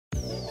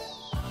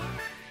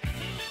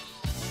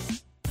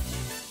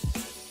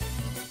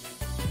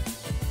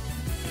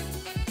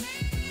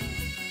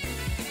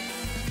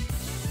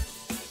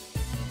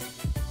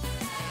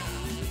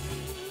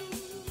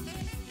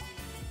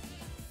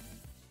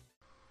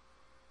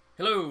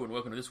Hello, and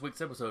welcome to this week's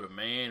episode of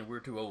Man, We're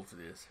Too Old for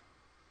This,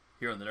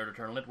 here on the Nerd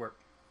Eternal Network.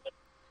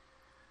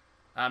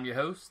 I'm your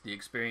host, the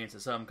experience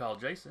that some call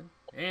Jason,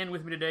 and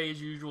with me today,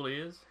 as usual,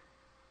 is...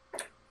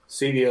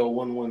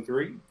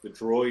 CDL-113, the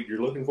droid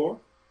you're looking for.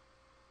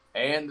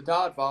 And the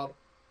Todd Father.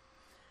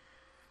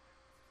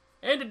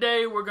 And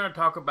today, we're going to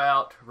talk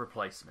about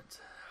replacements,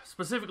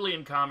 specifically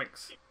in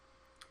comics.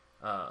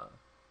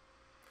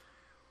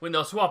 When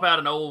they'll swap out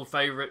an old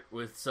favorite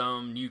with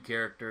some new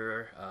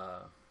character.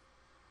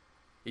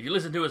 If you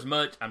listen to us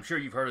much, I'm sure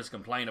you've heard us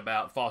complain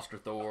about Foster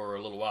Thor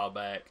a little while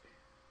back.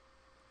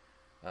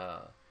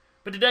 But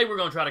today we're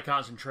going to try to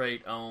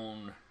concentrate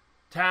on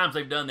times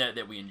they've done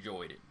that we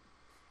enjoyed it.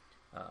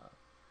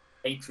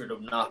 Hatred of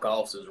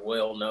knockoffs is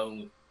well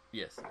known.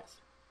 Yes.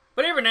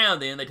 But every now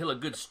and then they tell a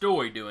good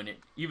story doing it,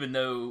 even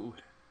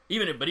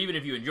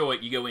if you enjoy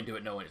it, you go into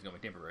it knowing it's going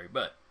to be temporary.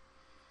 But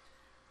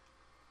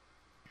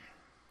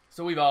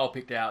so we've all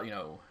picked out,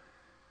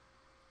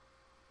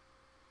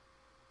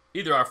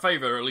 either our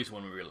favorite or at least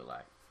one we really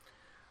like.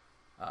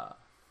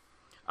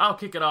 I'll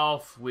kick it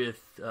off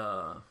with,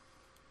 let's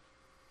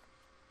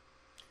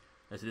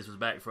see, this was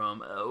back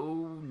from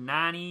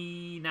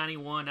 90,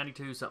 91,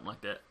 92, something like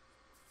that.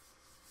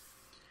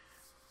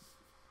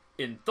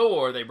 In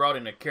Thor, they brought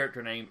in a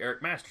character named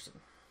Eric Masterson.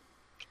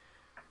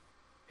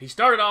 He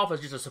started off as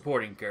just a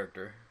supporting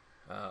character.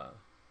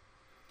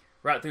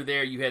 Right through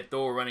there, you had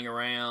Thor running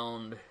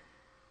around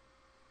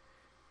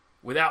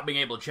without being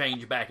able to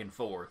change back and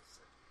forth.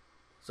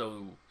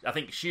 So, I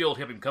think S.H.I.E.L.D.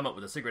 helped him come up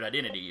with a secret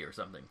identity or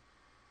something.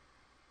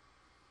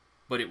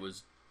 But it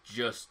was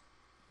just,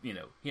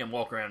 him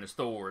walking around as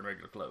Thor in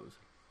regular clothes.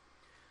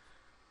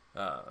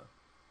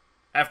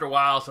 After a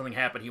while, something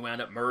happened. He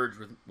wound up merged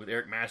with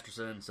Eric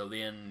Masterson. So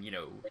then,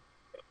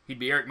 he'd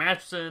be Eric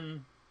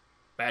Masterson.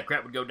 Bad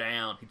crap would go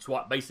down. He'd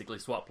basically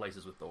swap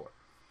places with Thor.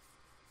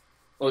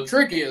 Well, the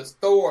trick is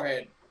Thor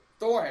had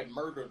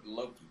murdered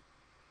Loki.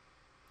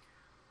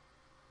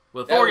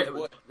 Well,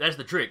 that's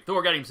the trick.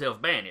 Thor got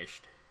himself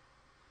banished.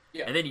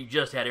 Yeah. And then you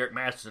just had Eric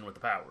Masterson with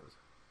the powers.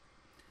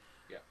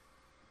 Yeah.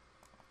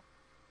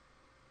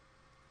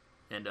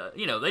 And,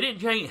 they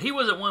didn't change... He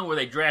wasn't one where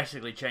they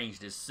drastically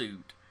changed his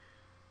suit.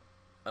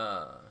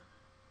 The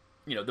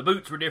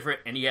boots were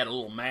different, and he had a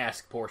little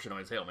mask portion on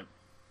his helmet.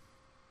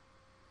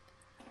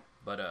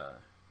 But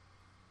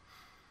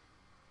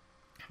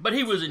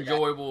he was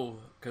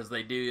enjoyable because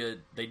they did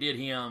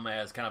him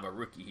as kind of a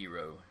rookie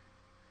hero.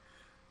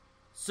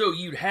 So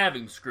you'd have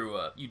him screw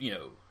up,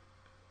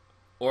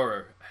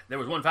 or there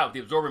was one fight with the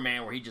Absorber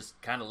Man where he just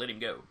kind of let him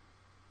go.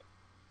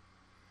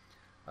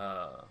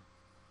 I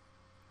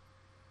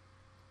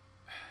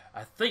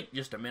think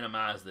just to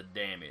minimize the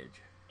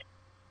damage,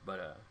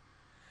 but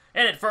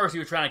and at first he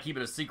was trying to keep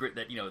it a secret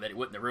that that it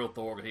wasn't the real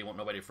Thor because he didn't want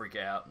nobody to freak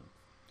out. And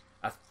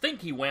I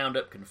think he wound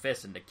up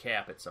confessing to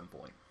Cap at some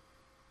point.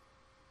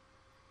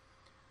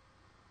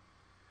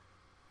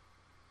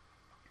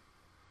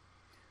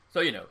 So,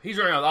 he's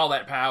running with all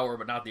that power,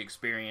 but not the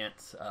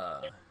experience.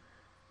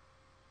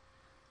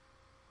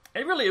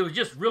 And really, it was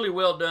just really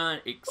well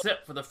done,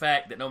 except for the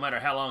fact that no matter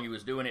how long he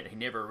was doing it, he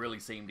never really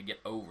seemed to get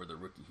over the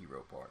rookie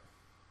hero part.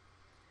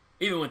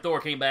 Even when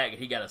Thor came back and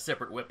he got a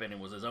separate weapon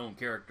and was his own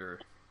character,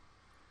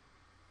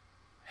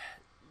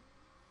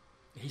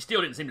 he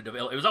still didn't seem to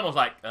develop. It was almost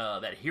like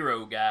that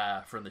hero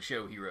guy from the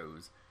show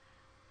Heroes.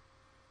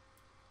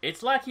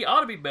 It's like he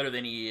ought to be better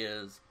than he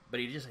is,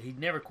 but he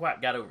never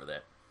quite got over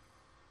that.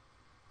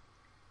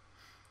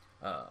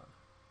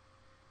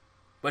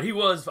 But he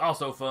was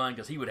also fun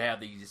because he would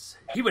have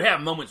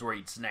moments where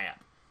he'd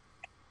snap.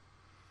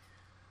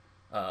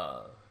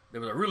 There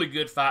was a really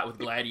good fight with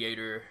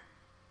Gladiator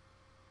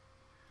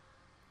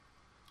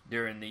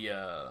during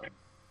the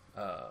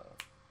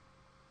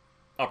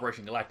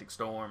Operation Galactic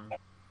Storm.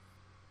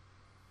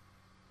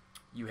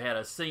 You had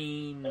a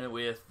scene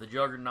with the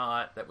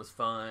Juggernaut that was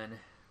fun.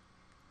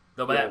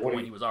 Though by that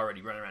point he was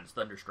already running around as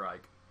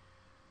Thunderstrike.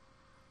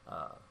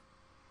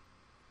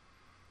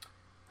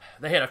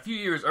 They had a few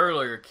years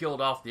earlier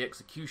killed off the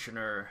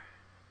Executioner,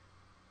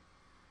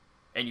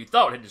 and you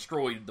thought had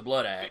destroyed the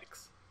Blood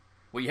Axe.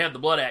 Well, you had the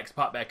Blood Axe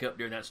pop back up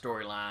during that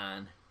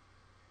storyline.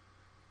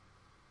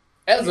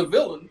 As a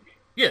villain.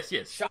 Yes.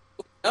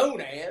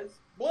 Known as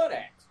Blood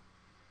Axe.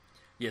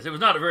 Yes, it was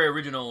not a very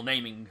original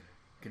naming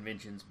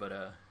conventions,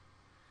 but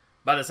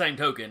by the same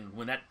token,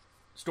 when that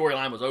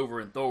storyline was over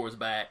and Thor was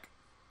back,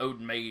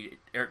 Odin made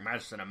Eric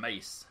Masterson a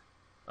mace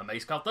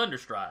called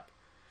Thunderstrike.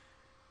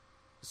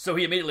 So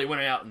he immediately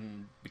went out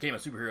and became a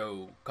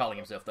superhero calling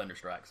himself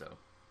Thunderstrike, so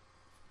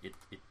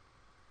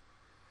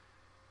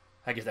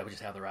I guess that was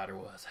just how the writer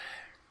was.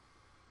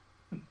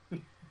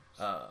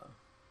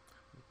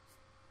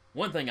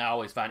 One thing I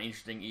always find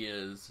interesting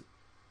is,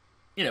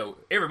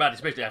 everybody,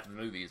 especially after the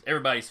movies,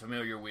 everybody's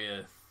familiar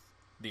with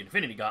the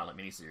Infinity Gauntlet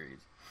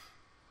miniseries.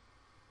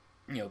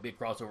 Big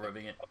crossover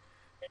event.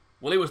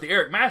 Well, it was the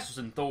Eric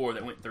Masterson Thor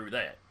that went through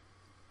that.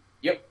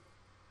 Yep.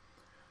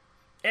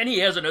 And he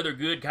has another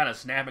good kind of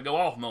snap and go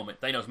off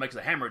moment. Thanos makes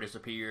the hammer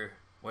disappear.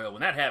 Well,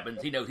 when that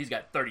happens, he knows he's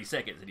got 30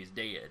 seconds and he's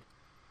dead.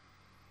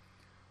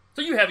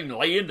 So you have him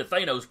lay into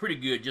Thanos pretty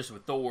good just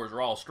with Thor's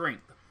raw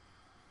strength.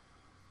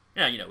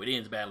 Now, you know, it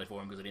ends badly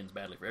for him because it ends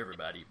badly for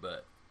everybody,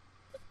 but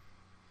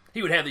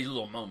he would have these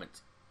little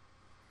moments.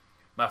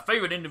 My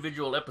favorite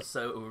individual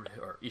episode,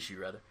 or issue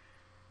rather,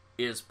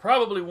 is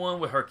probably one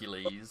with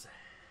Hercules.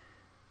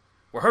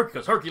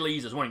 Because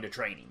Hercules is wanting to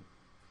train him.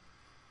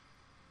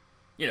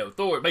 You know,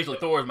 Thor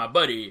is my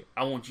buddy.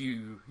 I want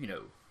you, you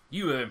know,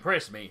 you have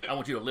impressed me. I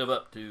want you to live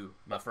up to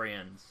my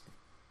friend's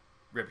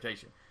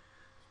reputation.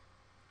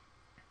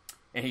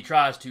 And he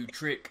tries to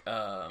trick,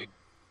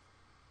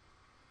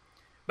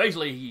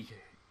 basically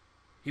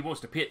he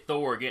wants to pit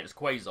Thor against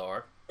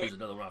Quasar, who's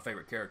another one of my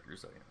favorite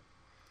characters, so, you know.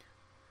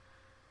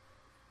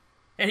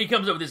 And he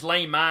comes up with this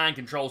lame mind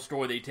control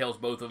story that he tells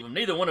both of them.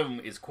 Neither one of them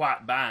is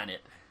quite buying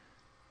it.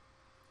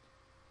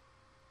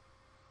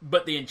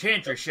 But the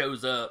Enchantress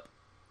shows up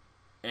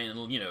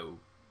and, you know,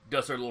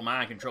 does her little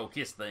mind control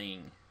kiss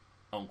thing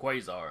on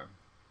Quasar,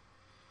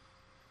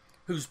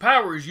 whose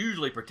powers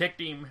usually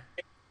protect him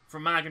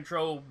from mind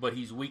control, but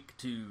he's weak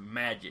to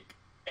magic.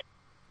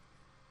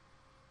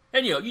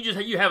 And, you know,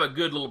 you have a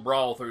good little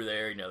brawl through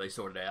there. You know, they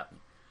sort it out.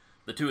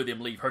 The two of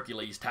them leave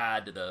Hercules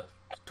tied to the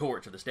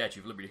torch of the Statue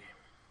of Liberty.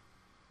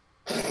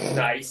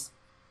 Nice.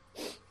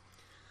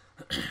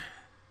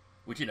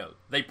 Which, you know,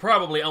 they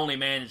probably only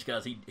managed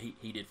because he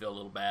did feel a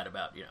little bad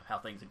about, you know, how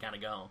things had kind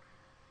of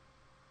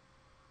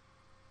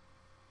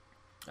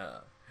gone.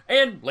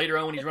 And later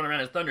on when he's running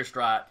around as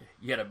Thunderstrike,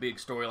 you had a big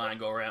storyline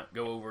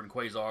go over in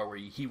Quasar where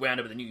he wound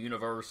up in the new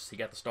universe. He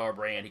got the Star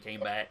Brand. He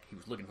came back. He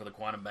was looking for the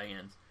Quantum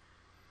Bands.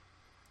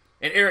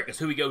 And Eric is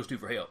who he goes to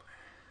for help.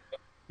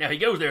 Now, he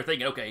goes there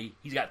thinking, okay,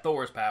 he's got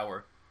Thor's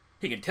power.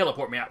 He can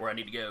teleport me out where I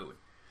need to go.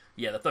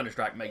 Yeah, the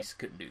Thunderstrike mace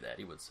couldn't do that.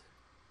 It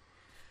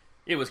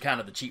was kind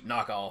of the cheap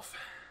knockoff.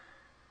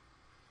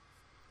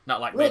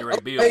 Not like Beta Ray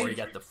Bill where you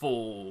got the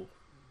full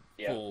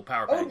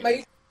power package. Old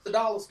mace, the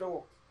dollar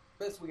store.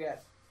 Best we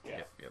got.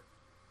 Yeah. Yep.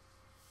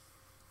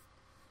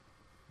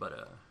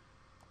 But,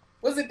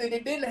 was it that he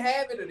didn't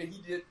have it, or that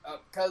he did?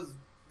 Because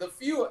the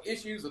few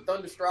issues of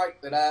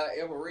Thunderstrike that I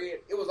ever read,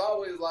 it was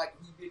always like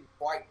he didn't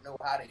quite know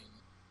how to use it.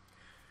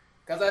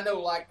 Because I know,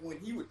 like, when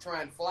he would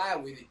try and fly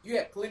with it, you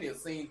had plenty of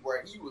scenes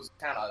where he was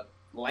kind of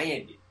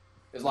landed.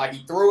 It's like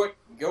he threw it,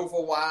 go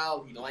for a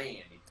while, he'd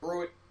land. He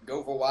threw it,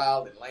 go for a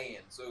while, then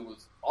land. So it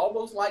was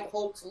almost like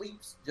Hulk's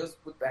leaps, just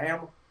with the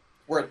hammer.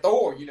 Where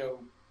Thor, you know,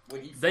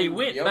 when he they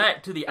went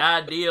back to the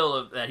ideal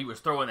of that he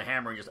was throwing the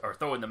hammer or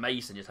throwing the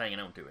mace and just hanging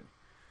on to it.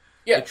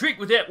 Yeah. The trick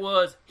with that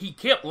was he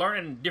kept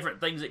learning different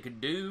things it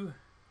could do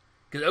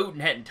because Odin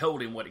hadn't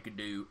told him what it could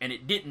do, and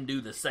it didn't do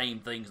the same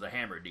things the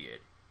hammer did.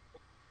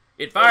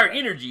 It fired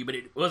energy, but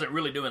it wasn't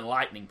really doing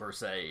lightning per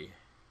se.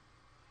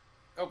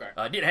 Okay.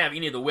 It didn't have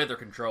any of the weather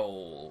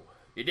control.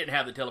 It didn't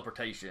have the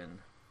teleportation.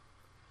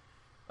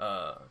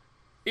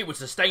 It would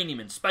sustain him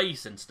in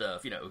space and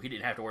stuff. You know, he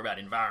didn't have to worry about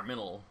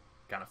environmental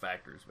kind of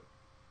factors. But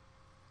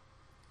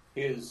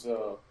His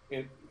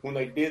when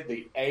they did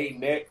the A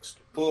Next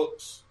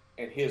books,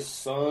 and his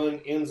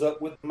son ends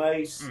up with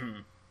Mace.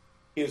 Mm-hmm.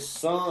 His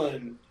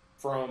son,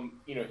 from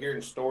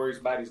hearing stories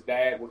about his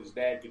dad, what his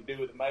dad could do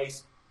with the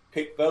Mace,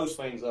 picked those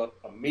things up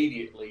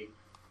immediately.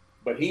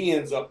 But he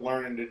ends up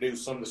learning to do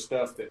some of the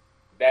stuff that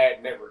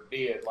Dad never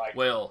did. Like,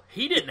 well,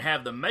 he didn't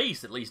have the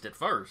mace, at least at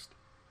first.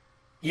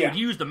 He Yeah. would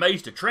use the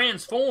mace to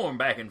transform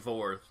back and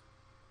forth,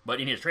 but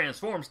in his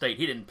transformed state,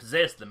 he didn't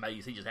possess the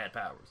mace, he just had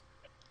powers.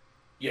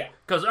 yeah,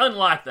 Because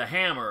unlike the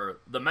hammer,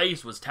 the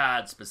mace was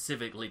tied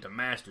specifically to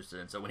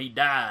Masterson, so when he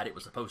died, it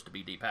was supposed to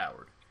be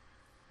depowered.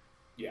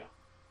 yeah,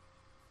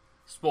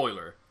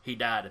 Spoiler, he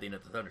died at the end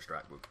of the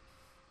Thunderstrike book.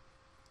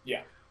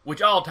 yeah.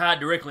 Which all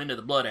tied directly into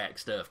the Blood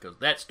Axe stuff, because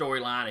that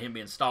storyline of him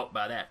being stalked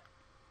by that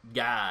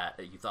guy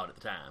that you thought at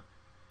the time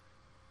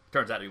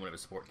turns out to be one of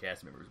his support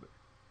cast members.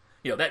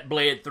 But that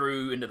bled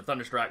through into the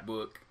Thunderstrike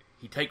book.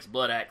 He takes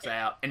Blood Axe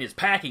out and is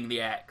packing the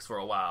axe for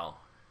a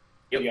while.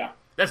 Yep. Yeah.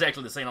 That's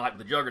actually the scene I like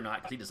with the Juggernaut,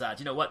 because he decides,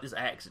 you know what, this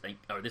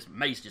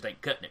mace just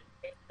ain't cutting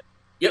it.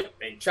 Yep,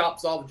 and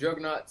chops off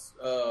Juggernaut's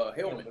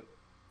helmet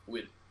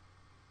with it.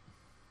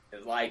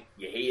 It's like,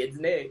 your head's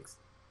next.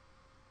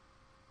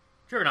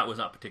 Juggernaut was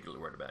not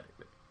particularly worried about it,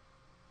 but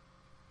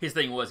his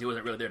thing was he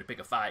wasn't really there to pick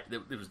a fight.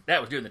 That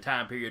was during the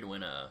time period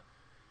when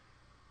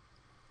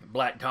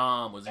Black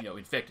Tom was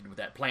infected with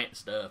that plant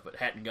stuff, but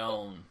he hadn't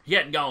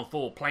gone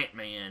full plant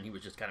man. He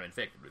was just kind of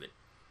infected with it.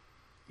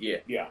 Yeah.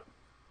 Yeah.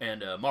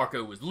 And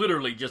Marco was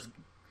literally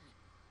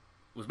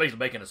was basically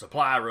making a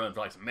supply run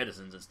for like some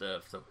medicines and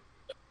stuff. So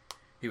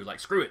he was like,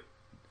 "Screw it,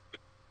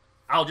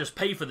 I'll just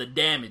pay for the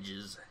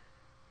damages."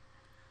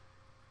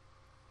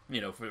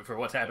 For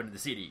what's happened to the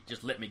city,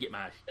 just let me get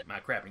my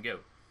crap and go.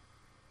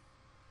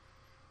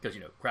 Because,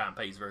 crime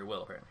pays very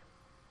well, apparently.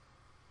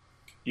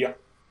 Yeah.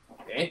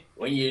 And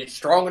when you're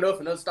strong enough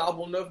and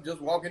unstoppable enough,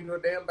 just walk into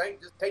a damn bank,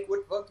 just take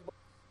what the fuck you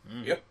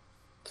want. Mm. Yep.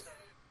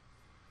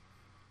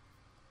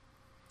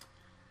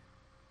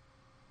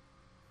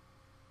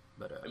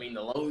 But, I mean,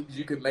 the loans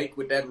you could make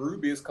with that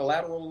ruby is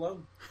collateral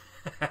loan.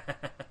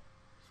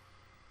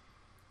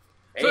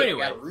 So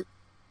anyway,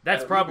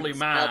 that's probably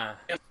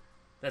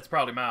That's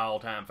probably my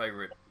all-time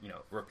favorite,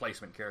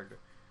 replacement character.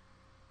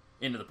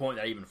 Into the point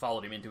that I even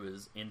followed him into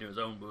his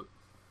own book.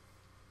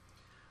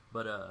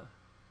 But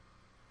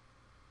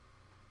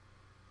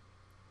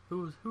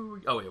who?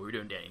 Oh yeah, we're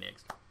doing Danny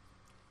next.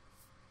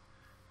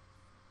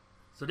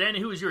 So Danny,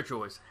 who is your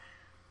choice?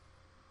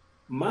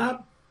 My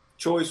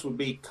choice would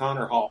be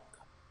Connor Hawk.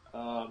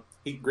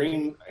 He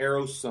Green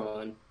Arrow's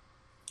son,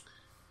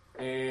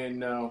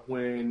 and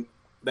when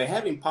they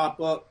have him pop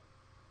up,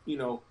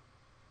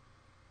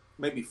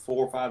 maybe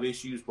 4 or 5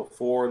 issues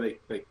before they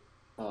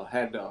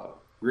had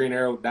Green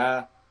Arrow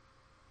die,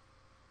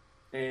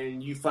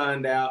 and you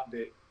find out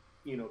that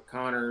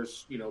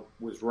Connor's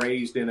was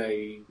raised in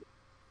a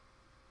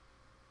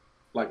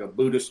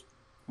Buddhist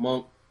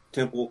monk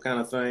temple kind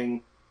of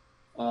thing,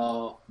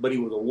 but he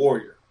was a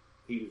warrior.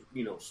 He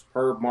was,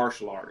 superb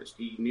martial artist.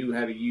 He knew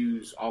how to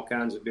use all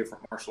kinds of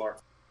different martial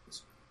arts,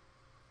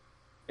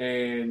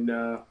 and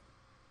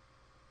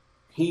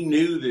he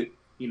knew that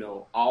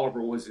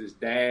Oliver was his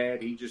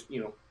dad. He just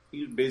he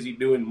was busy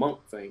doing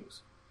monk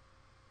things.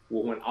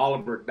 Well, when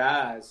Oliver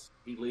dies,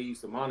 he leaves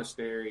the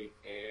monastery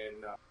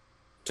and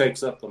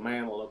takes up the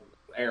mantle of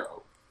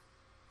Arrow.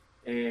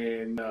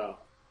 And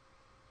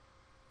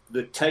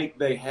the take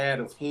they had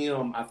of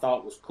him, I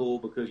thought was cool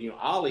because,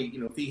 Ollie,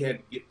 if he had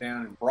to get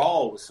down and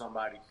brawl with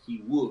somebody,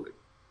 he would.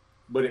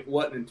 But it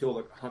wasn't until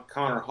the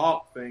Connor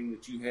Hawk thing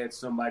that you had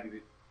somebody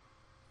that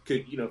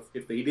could,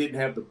 if he didn't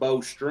have the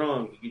bow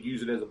strung, he could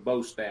use it as a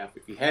bow staff.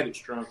 If he had it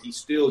strung, he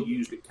still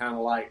used it kind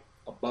of like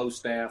a bow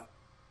staff.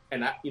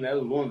 And that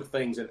was one of the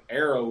things in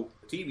Arrow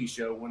TV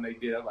show when they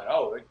did. I was like,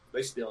 oh,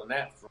 they stealing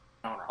that from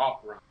Connor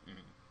Hawk run.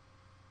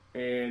 Mm-hmm.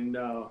 And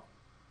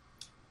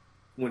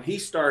when he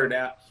started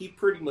out, he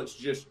pretty much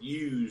just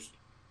used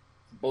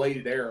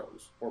bladed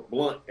arrows or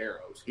blunt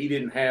arrows. He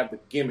didn't have the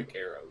gimmick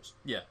arrows.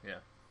 Yeah.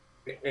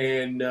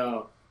 And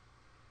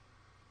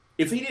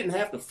if he didn't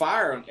have to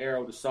fire an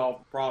arrow to solve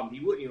the problem, he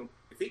would.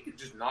 If he could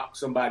just knock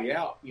somebody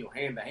out,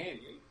 hand to hand,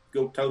 he'd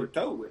go toe to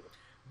toe with him.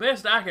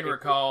 Best I can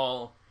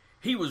recall,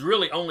 he was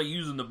really only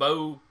using the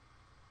bow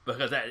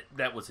because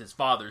that was his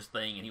father's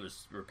thing, and he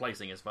was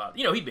replacing his father.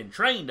 He'd been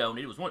trained on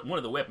it. It was one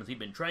of the weapons he'd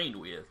been trained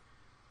with.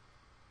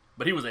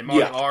 But he was a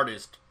martial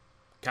artist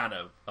kind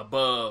of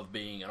above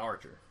being an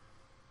archer.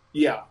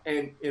 Yeah,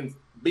 and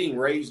being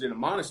raised in a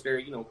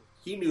monastery,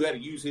 he knew how to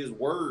use his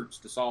words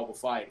to solve a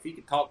fight. If he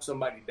could talk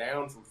somebody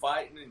down from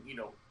fighting,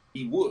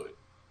 he would.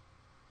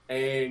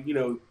 And,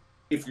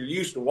 if you're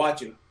used to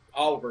watching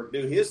Oliver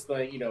do his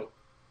thing,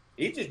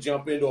 he'd just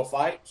jump into a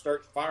fight,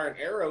 start firing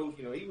arrows.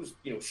 He was,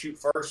 shoot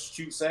first,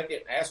 shoot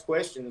second, ask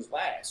questions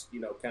last,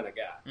 kind of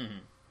guy. Mm-hmm.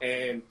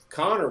 And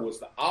Connor was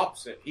the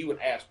opposite. He would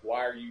ask,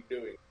 why are you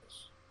doing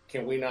this?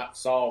 Can we not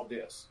solve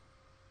this?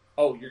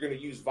 Oh, you're going to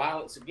use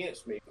violence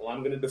against me. Well, I'm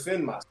going to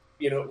defend myself.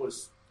 He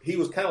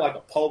was kind of like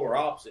a polar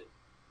opposite.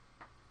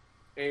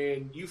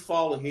 And you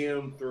follow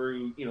him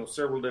through,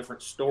 several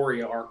different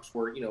story arcs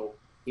where,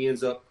 he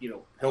ends up,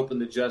 helping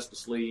the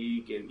Justice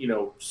League, and,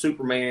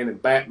 Superman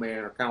and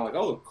Batman are kind of like,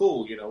 oh,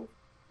 cool,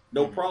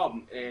 no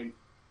problem. And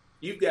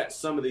you've got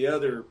some of the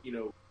other,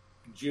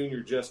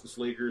 junior Justice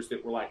Leaguers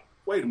that were like,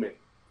 wait a minute,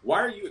 why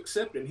are you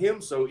accepting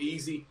him so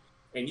easy?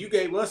 And you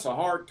gave us a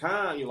hard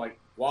time. You're like,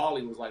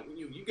 Wally was like,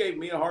 you gave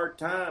me a hard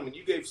time, and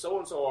you gave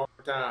so-and-so a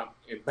hard time.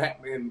 And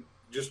Batman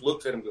just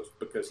looks at him and goes,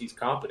 because he's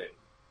competent.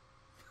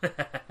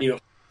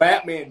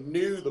 Batman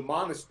knew the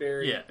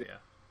monastery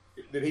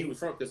that he was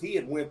from, because he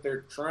had went there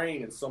to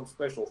train in some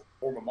special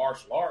form of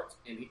martial arts.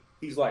 And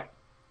he's like,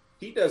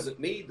 he doesn't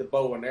need the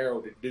bow and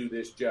arrow to do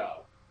this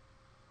job.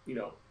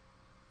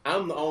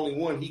 I'm the only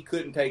one he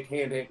couldn't take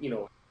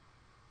hand-to-hand,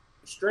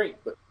 strength,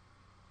 but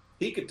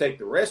he could take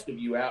the rest of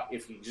you out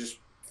if he just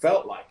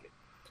felt like it.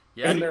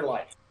 Yeah, and they're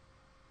like,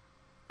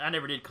 I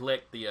never did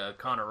collect the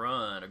Connor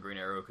run of Green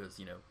Arrow because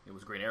it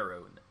was Green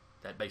Arrow, and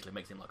that basically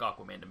makes him like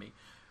Aquaman to me.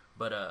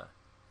 But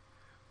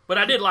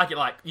I did like it.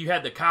 Like you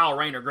had the Kyle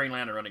Rayner Green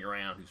Lantern running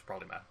around, who's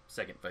probably my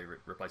second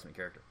favorite replacement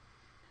character.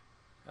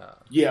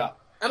 Yeah,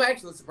 I'm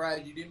actually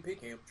surprised you didn't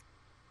pick him.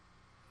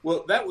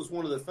 Well, that was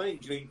one of the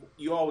things.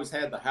 You always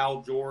had the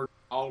Hal Jordan,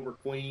 Oliver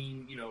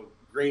Queen,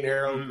 Green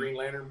Arrow, mm-hmm. Green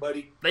Lantern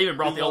buddy. They even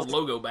brought the old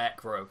logo back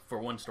for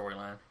one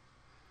storyline.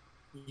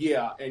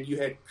 Yeah, and you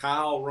had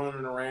Kyle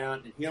running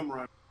around and him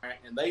running around,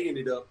 and they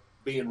ended up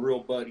being real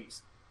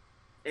buddies.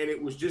 And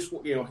it was just,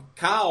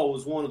 Kyle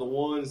was one of the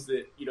ones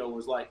that,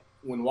 was like,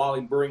 when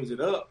Wally brings it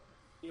up,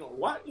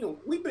 why,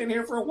 we've been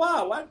here for a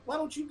while. Why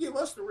don't you give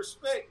us the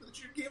respect that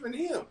you're giving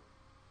him?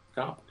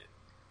 Competent.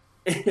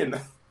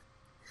 And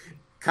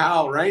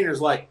Kyle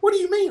Rayner's like, what do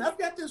you mean? I've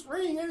got this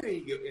ring. And then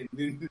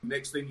the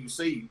next thing you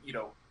see,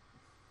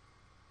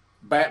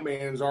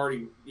 Batman's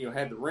already,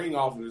 had the ring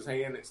off of his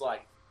hand. It's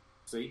like,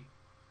 see,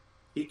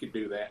 he could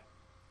do that.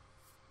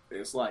 And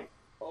it's like,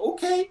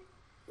 okay,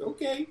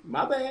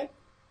 my bad.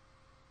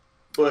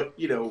 But,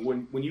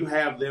 when you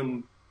have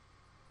them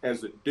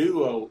as a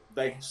duo,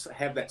 they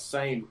have that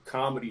same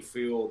comedy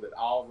feel that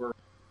Oliver,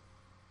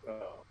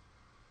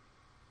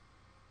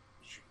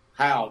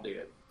 Hal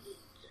did.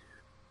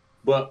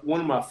 But one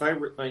of my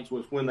favorite things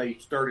was when they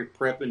started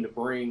prepping to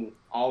bring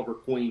Oliver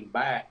Queen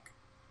back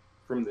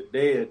from the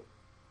dead.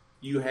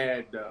 You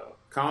had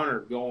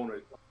Connor go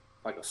on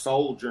like a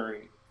soul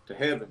journey to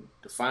heaven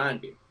to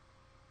find him,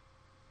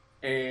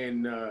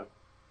 and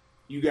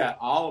you got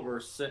Oliver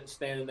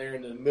standing there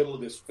in the middle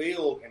of this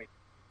field, and he's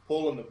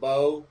pulling the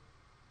bow,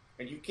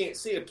 and you can't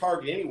see a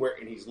target anywhere,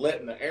 and he's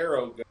letting the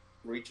arrow go,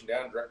 reaching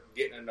down,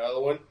 getting another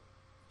one,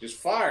 just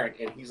firing,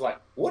 and he's like,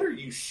 "What are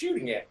you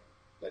shooting at?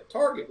 That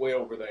target way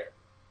over there."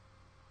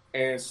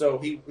 And so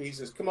he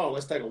says, "Come on,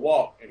 let's take a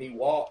walk," and he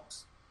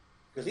walks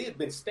because he had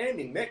been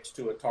standing next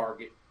to a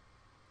target.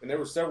 And there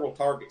were several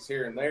targets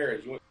here and there.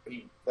 As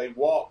they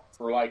walked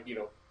for a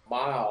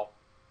mile,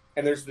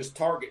 and there's this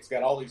target's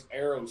got all these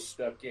arrows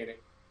stuck in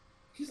it.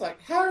 He's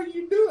like, "How are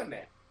you doing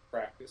that?"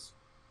 Practice.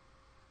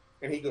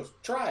 And he goes,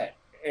 "Try it."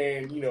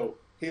 And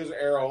his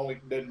arrow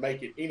only doesn't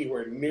make it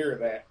anywhere near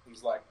that.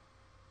 He's like,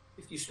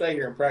 "If you stay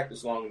here and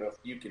practice long enough,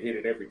 you could hit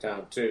it every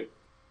time too."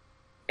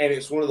 And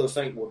it's one of those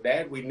things. "Well,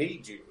 Dad, we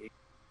need you,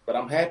 but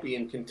I'm happy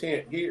and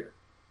content here."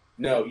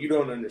 "No, you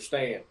don't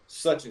understand.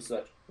 Such and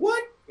such."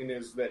 "What?" And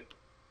there's that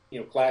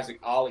classic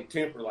Ollie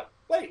temper, like,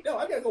 "Wait, no,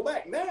 I got to go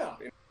back now."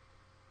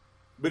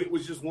 But it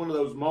was just one of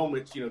those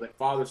moments, that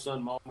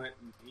father-son moment,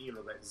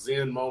 that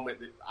Zen moment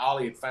that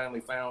Ollie had finally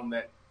found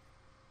that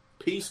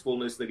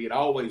peacefulness that he had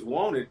always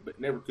wanted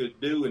but never could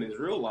do in his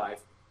real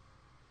life.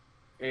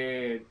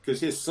 And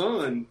because his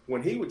son,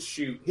 when he would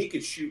shoot, he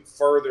could shoot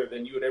further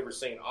than you had ever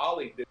seen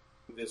Ollie do,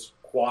 this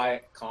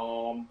quiet,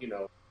 calm,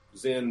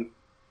 Zen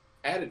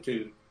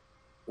attitude.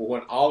 Well,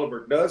 when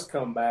Oliver does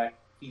come back,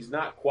 he's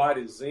not quite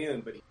as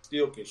Zen, but he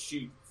still can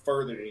shoot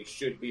further than he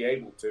should be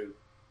able to.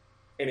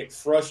 And it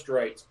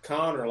frustrates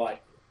Connor,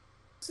 like,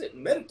 sit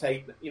and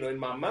meditate, in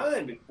my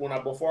mind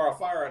before I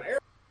fire an arrow.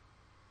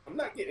 I'm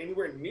not getting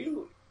anywhere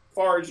near as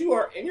far as you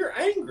are, and you're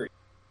angry.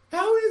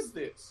 How is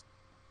this?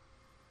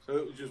 So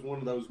it was just one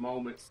of those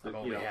moments that, I'm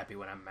only happy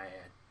when I'm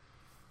mad.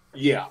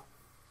 Yeah.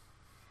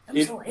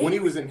 So when he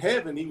was in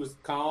heaven, he was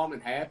calm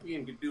and happy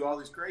and could do all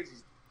these crazy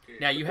stuff.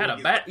 Now, you had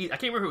I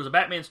can't remember if it was a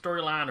Batman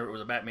storyline or it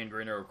was a Batman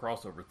Green Arrow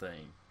crossover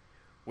thing,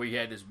 where you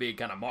had this big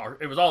kind of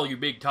it was all you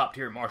big top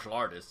tier martial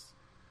artists.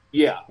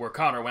 Yeah. Where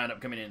Connor wound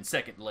up coming in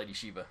second to Lady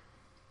Shiva.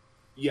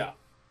 Yeah.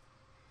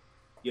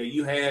 Yeah,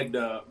 you had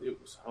it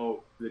was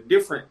the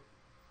different,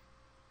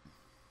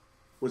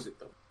 was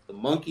it the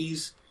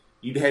monkeys?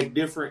 You'd had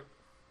different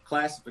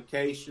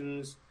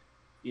classifications,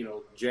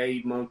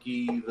 Jade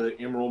monkey, the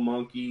emerald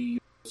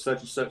monkey, such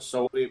and such.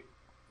 So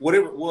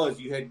whatever it was,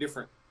 you had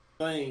different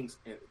things,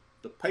 and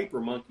the paper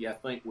monkey, I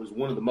think, was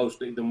one of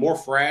the more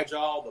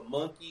fragile the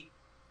monkey,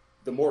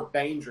 the more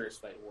dangerous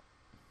they were.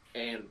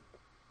 And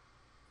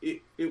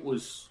it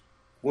was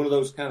one of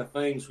those kind of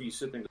things where you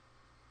sit there and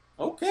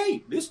go,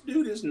 okay, this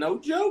dude is no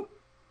joke.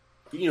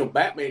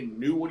 Batman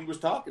knew what he was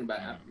talking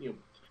about. Yeah,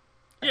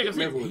 because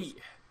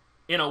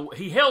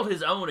he held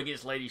his own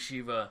against Lady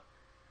Shiva,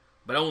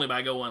 but only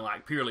by going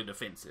like purely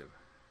defensive.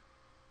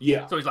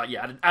 Yeah. So he's like,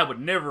 yeah, I would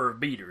never have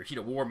beat her. She'd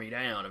have wore me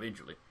down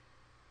eventually.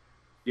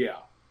 Yeah.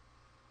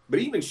 But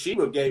even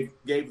Shiva gave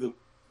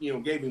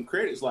him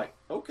credit. It's like,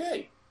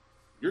 okay,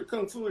 your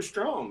kung fu is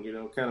strong,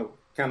 kind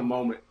of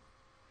moment.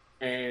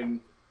 And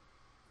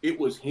it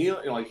was him,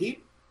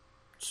 he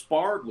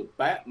sparred with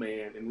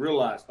Batman and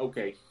realized,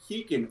 okay,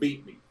 he can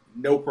beat me,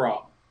 no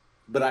problem.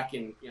 But I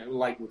can,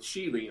 like with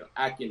Shiva,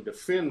 I can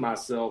defend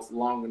myself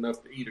long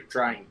enough to either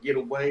try and get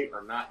away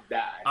or not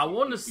die. I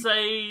want to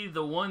say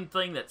the one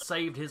thing that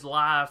saved his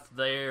life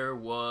there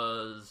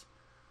was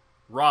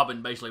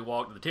Robin basically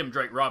Tim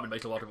Drake Robin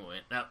basically walked up and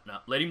went, no,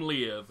 let him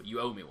live,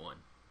 you owe me one.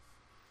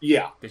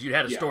 Yeah. Because you'd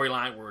had a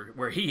storyline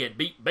where he had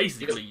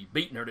basically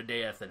beaten her to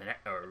death,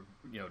 or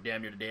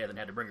damn near to death, and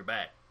had to bring her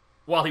back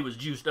while he was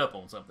juiced up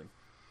on something.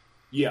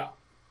 Yeah.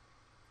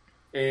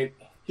 And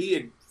he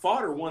had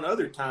fought her one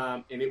other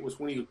time, and it was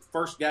when he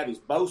first got his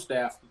bow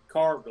staff. He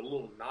carved a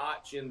little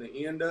notch in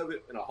the end of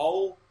it in a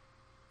hole,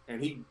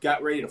 and he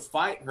got ready to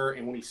fight her,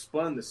 and when he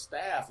spun the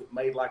staff, it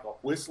made like a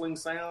whistling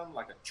sound,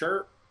 like a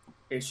chirp,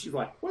 and she's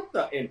like, "What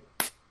the?" And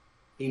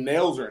he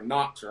nails her and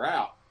knocks her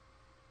out,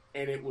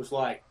 and it was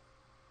like,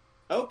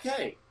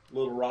 okay,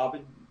 little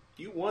Robin,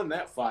 you won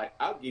that fight.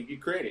 I'll give you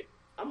credit.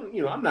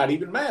 I'm not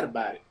even mad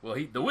about it. Well,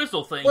 the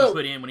whistle thing he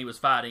put in when he was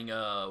fighting,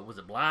 was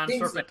it Blind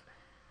Serpent?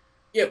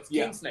 Yeah, it was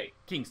King Snake.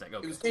 King Snake,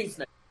 okay. It was King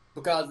Snake.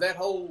 Because that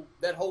whole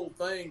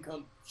thing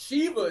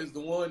Shiva is the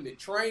one that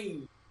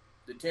trained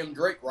the Tim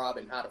Drake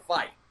Robin how to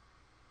fight.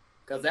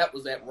 Because that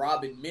was that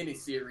Robin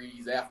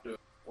miniseries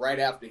right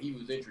after he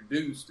was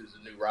introduced as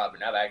a new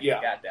Robin. I've actually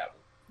got that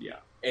one. Yeah.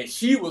 And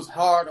she was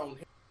hard on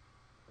him,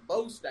 the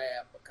bow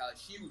staff, because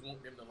she was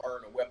wanting him to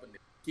learn a weapon that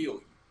could kill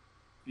you.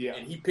 Yeah.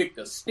 And he picked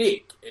a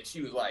stick, and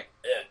she was like,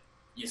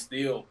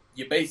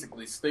 you're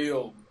basically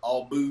still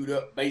all booed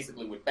up,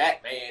 basically with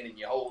Batman and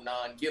your whole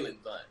non-killing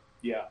thing.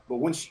 Yeah, but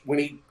when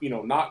he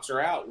knocks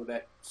her out with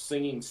that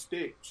singing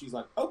stick, she's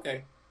like,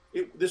 okay,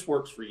 this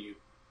works for you,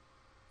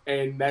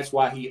 and that's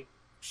why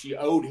she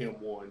owed him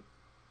one.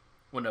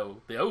 Well, no,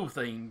 the old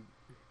thing,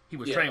 he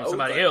was training with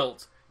somebody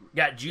else.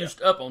 got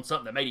juiced up on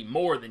something that made him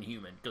more than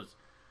human. Because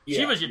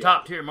she was your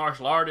top tier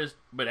martial artist,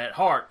 but at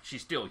heart,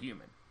 she's still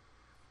human.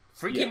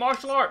 Freaky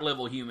martial art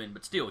level human,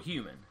 but still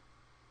human.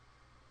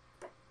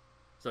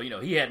 So,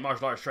 he had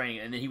martial arts training,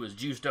 and then he was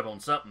juiced up on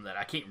something that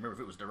I can't remember if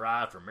it was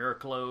derived from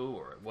Miraclo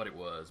or what it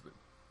was. But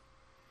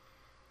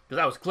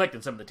because I was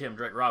collecting some of the Tim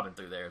Drake Robin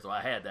through there, so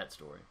I had that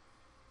story.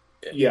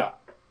 Yeah.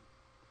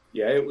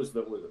 Yeah, it was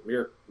the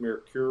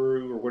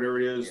Mirakuru or whatever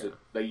it is that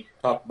they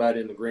talked about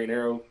in the Green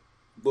Arrow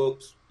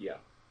books. Yeah.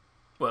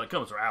 Well, it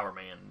comes from Our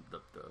Man,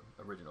 the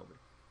original.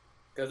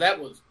 Because that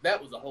was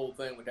the whole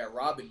thing with that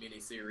Robin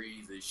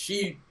miniseries. Is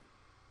she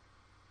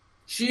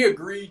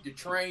agreed to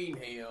train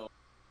him,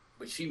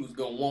 but she was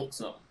gonna want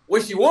something.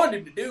 What she wanted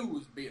him to do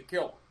was be a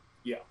killer.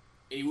 Yeah.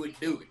 And he wouldn't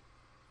do it.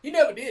 He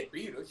never did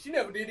beat her. She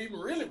never did even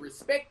really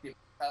respect him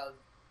because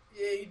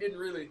he didn't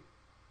really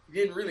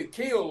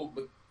kill,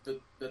 but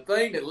the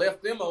thing that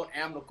left them on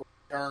amicable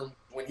terms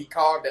when he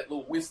carved that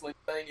little whistling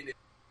thing in his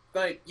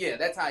thing,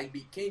 that's how he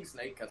beat King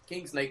Snake, because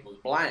King Snake was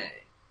blind.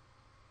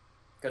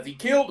 Because he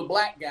killed the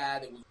black guy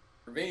that was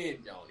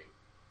revenge on him,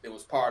 that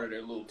was part of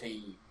their little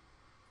team.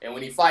 And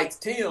when he fights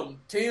Tim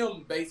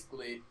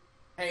basically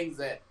hangs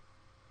that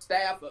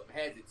staff up and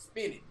has it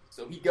spinning.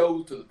 So he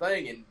goes to the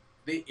thing, and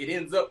it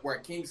ends up where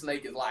King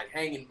Snake is like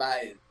hanging by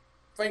his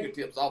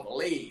fingertips off a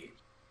ledge.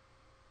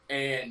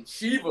 And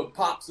Shiva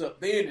pops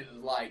up then and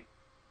is like,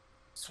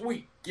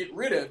 sweet, get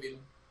rid of him,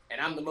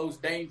 and I'm the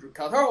most dangerous,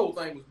 because her whole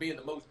thing was being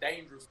the most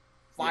dangerous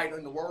fighter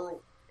in the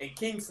world, and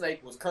King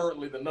Snake was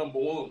currently the number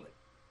one.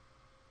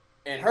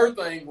 And her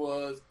thing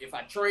was, if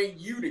I train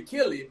you to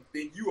kill him,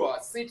 then you are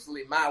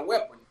essentially my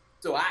weapon,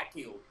 so I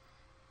killed him.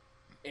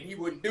 And he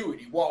wouldn't do it.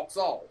 He walks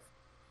off.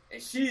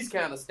 And she's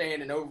kind of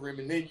standing over him,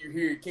 and then you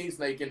hear King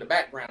Snake in the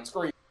background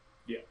scream.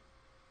 Yeah.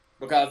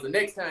 Because the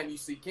next time you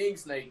see King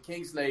Snake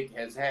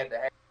has had to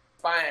have his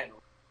spine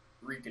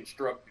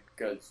reconstructed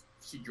because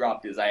she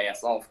dropped his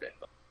ass off that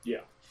thing.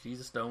 Yeah. She's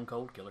a stone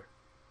cold killer.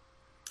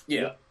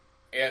 Yeah.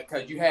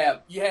 Because you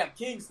have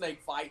King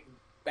Snake fighting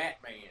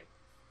Batman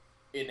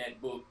in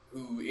that book,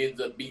 who ends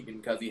up beating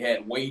him because he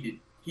had weighted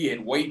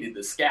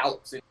the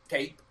scallops in his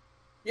cape.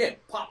 Yeah,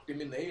 popped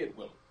him in the head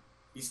with him.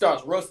 He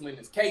starts rustling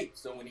his cape,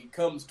 so when he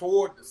comes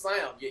toward the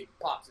sound, he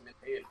pops him in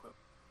the head with him.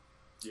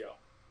 Yeah.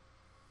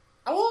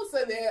 I won't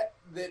say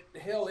that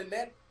hell in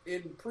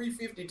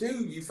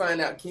pre-52, you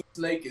find out King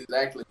Snake is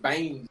actually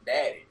Bane's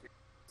daddy.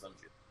 Some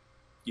shit.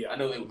 Yeah. I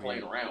know they were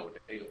playing around with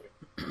it anyway.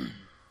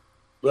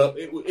 Well,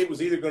 it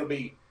was either going to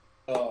be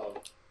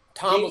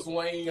Thomas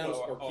Wayne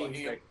or King King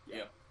him. Snake.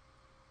 Yeah.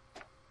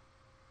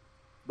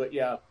 But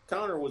yeah,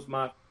 Connor was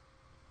my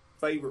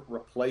favorite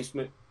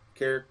replacement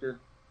character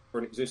for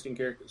an existing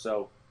character,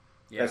 so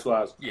that's why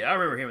I was... Yeah, I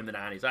remember him in the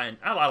 90s.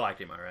 I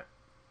liked him, all right.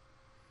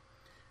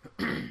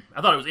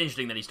 I thought it was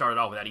interesting that he started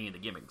off without any of the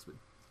gimmicks. But...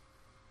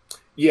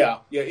 Yeah,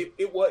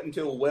 it wasn't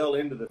until well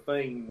into the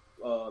thing,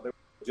 there was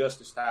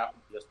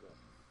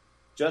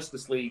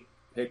Justice League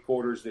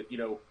headquarters that,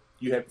 you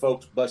had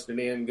folks busting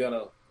in,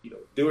 gonna,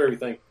 do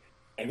everything,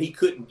 and he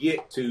couldn't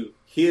get to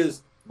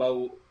his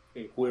bow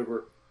and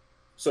quiver,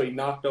 so he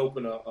knocked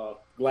open a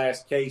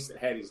glass case that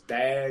had his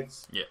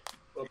dad's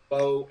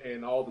bow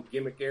and all the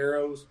gimmick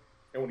arrows.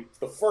 And when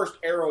the first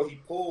arrow he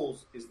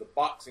pulls is the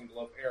boxing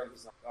glove arrow,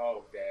 he's like,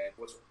 "Oh, Dad,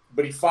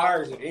 but he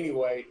fires it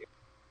anyway.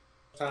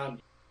 Time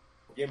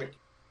gimmick,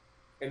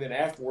 and then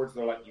afterwards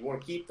they're like, "You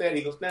want to keep that?"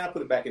 He goes, "Nah,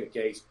 put it back in the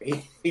case."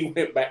 He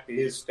went back to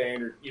his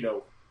standard,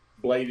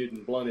 bladed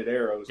and blunted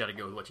arrows. Got to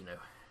go with what you know.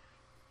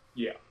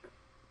 Yeah.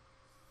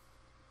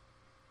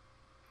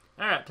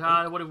 All right,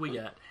 Todd, what have we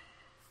got?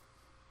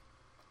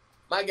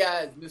 My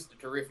guy is Mr.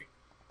 Terrific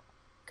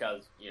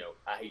because,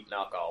 I hate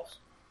knockoffs.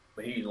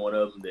 But he's one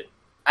of them that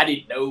I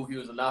didn't know he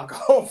was a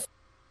knockoff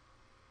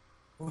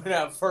when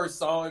I first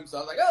saw him. So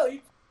I was like, oh,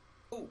 he's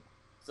cool.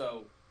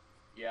 So,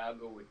 yeah, I'll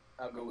go with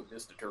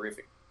Mr.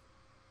 Terrific.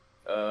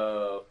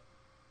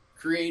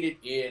 Created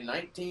in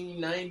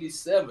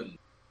 1997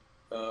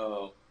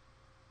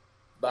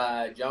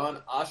 by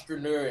John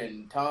Ostrander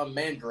and Tom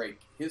Mandrake.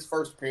 His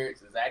first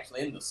appearance is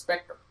actually in The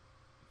Spectre,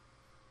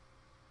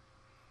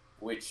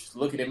 which,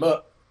 looking him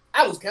up,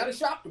 I was kind of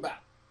shocked about.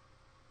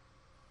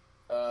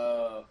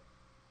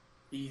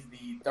 He's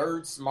the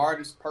third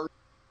smartest person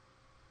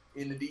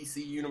in the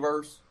DC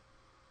universe.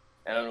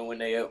 I don't know when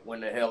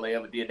the hell they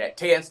ever did that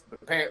test, but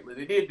apparently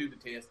they did do the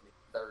test. And he's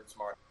the third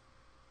smartest.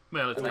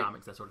 Well, it's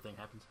comics, that sort of thing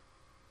happens.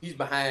 He's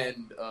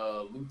behind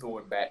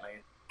Luthor and Batman.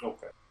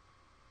 Okay.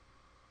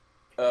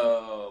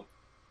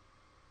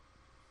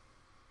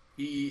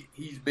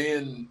 He's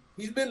been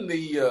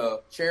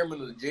the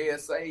chairman of the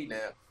JSA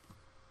now,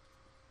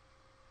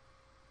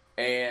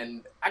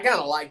 and I kind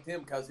of liked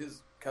him because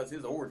his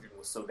origin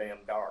was so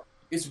damn dark.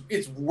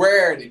 It's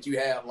rare that you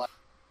have like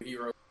a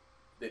hero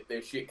that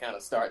their shit kind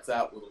of starts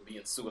out with them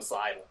being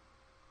suicidal.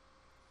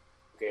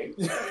 Okay.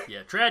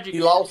 Yeah, tragic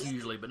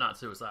usually, but not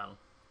suicidal.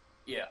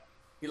 Yeah,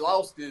 he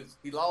lost his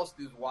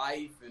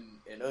wife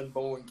and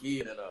unborn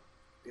kid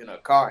in a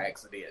car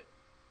accident.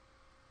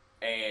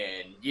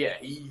 And yeah,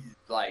 he's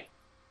like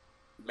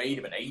made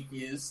him an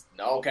atheist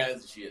and all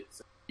kinds of shit.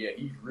 So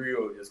he's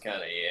real just kind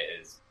of,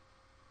 his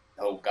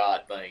whole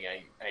God thing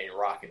ain't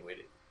rocking with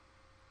it.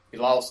 He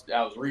lost,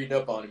 I was reading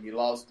up on him, he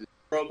lost his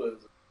brother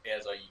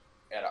at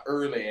an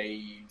early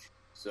age,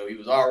 so he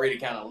was already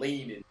kind of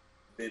lean, and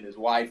then his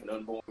wife and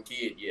unborn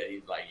kid,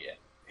 he's like,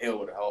 hell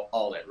with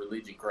all that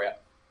religion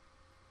crap.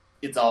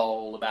 It's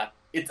all about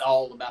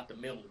the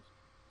middle.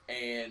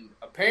 And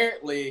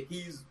apparently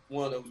he's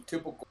one of those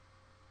typical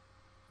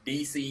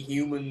DC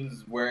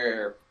humans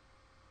where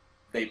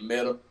they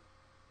meta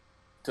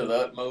to the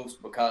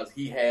utmost because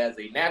he has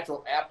a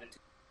natural aptitude.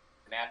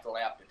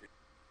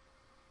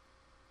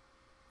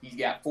 He's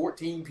got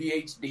 14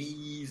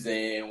 PhDs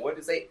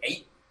and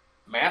 8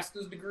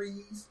 master's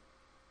degrees.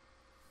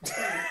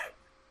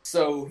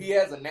 So he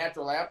has a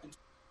natural aptitude,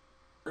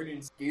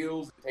 learning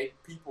skills, and take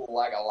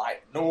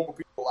normal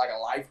people like a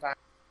lifetime.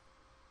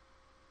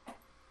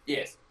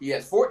 Yes, he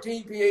has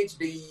 14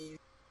 PhDs,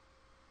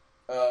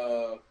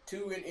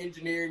 2 in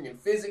engineering and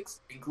physics,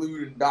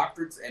 including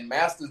doctorates and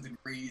master's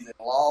degrees in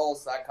law,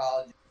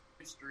 psychology,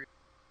 history,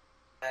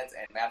 science,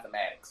 and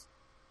mathematics.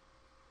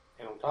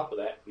 And on top of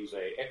that, he's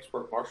an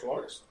expert martial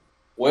artist.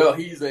 Well,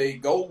 he's a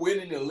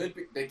gold-winning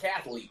Olympic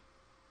decathlete.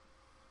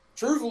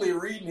 Truthfully,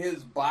 reading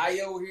his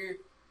bio here,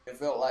 it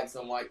felt like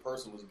some white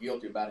person was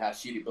guilty about how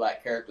shitty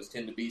black characters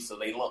tend to be, so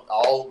they lumped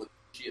all the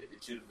shit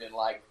that should have been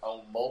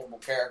on multiple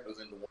characters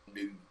into one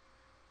dude.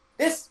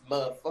 This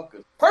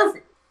motherfucker's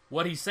perfect.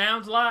 What he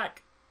sounds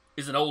like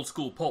is an old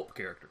school pulp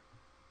character.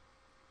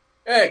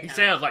 Yeah, he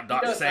sounds like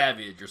Dr.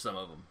 Savage or some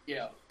of them.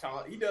 Yeah,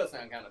 he does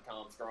sound kind of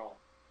Tom Strong.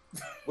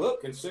 Well,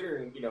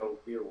 considering,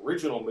 the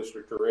original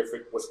Mr.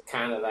 Terrific was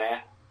kind of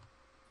that.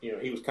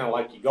 He was kind of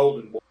like your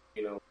golden boy,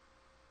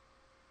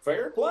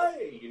 fair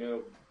play,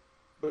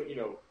 but,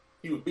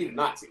 he would beat a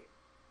Nazi.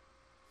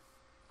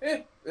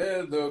 Yeah,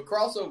 the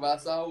crossover I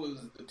saw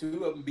was the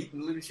two of them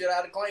beating the living shit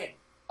out of Klan.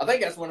 I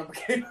think that's when I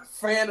became a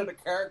fan of the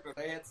character.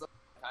 They had some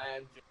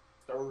time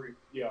story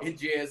in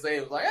JSA.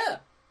 It was like,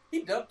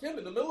 he dumped him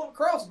in the middle of a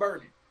cross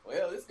burning.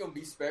 Well, it's going to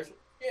be special.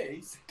 Yeah,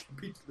 he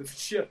beat the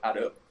shit out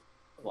of him.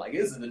 I'm like,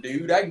 this is the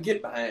dude I can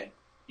get behind.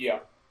 Yeah.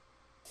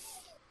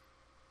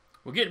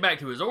 Well, getting back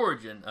to his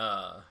origin,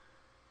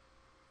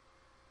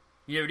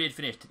 you never did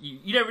finish.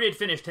 You never did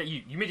finish.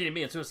 You mentioned him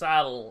being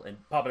suicidal and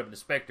popping up in the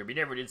Spectre, but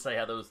you never did say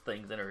how those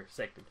things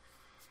intersected.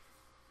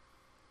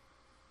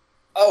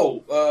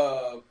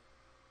 Oh,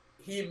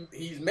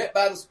 he's met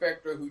by the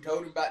Spectre, who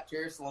told him about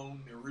Terry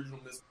Sloan, the original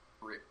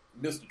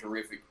Mr.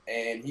 Terrific,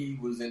 and he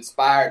was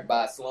inspired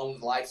by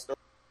Sloan's life story.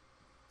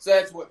 So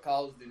that's what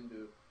caused him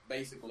to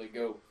basically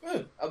go,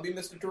 I'll be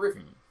Mr.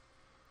 Terrific.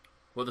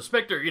 Well, the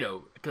Spectre,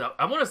 because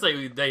I want to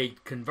say they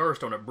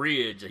conversed on a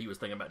bridge that he was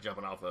thinking about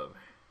jumping off of.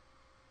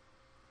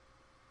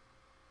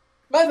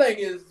 My thing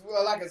is,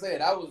 well, like I said,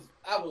 I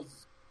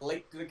was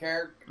late to the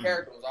character. The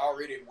character was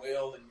already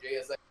well in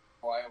JSA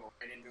before I ever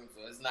ran into him,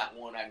 so it's not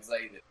one I can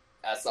say that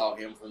I saw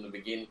him from the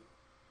beginning.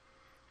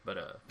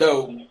 But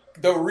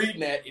though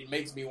reading that, it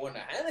makes me wonder,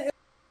 how the hell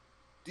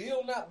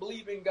still not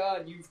believe in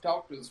God? You've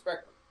talked to the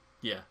Spectre.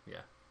 Yeah.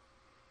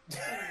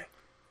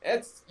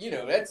 That's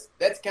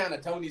kind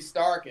of Tony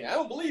Stark, and I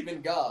don't believe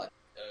in God.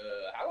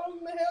 How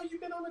long the hell you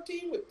been on a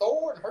team with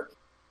Thor and Hercules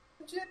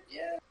and shit?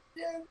 Yeah,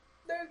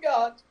 there's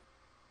God.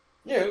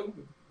 You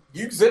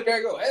can sit there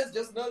and go, that's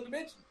just another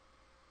dimension.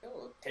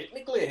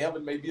 Technically,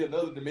 heaven may be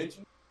another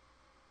dimension.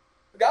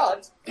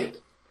 God's.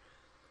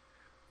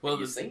 Well,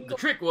 the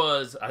trick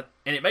was,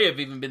 and it may have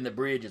even been the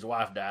bridge his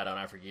wife died on,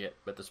 I forget,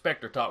 but the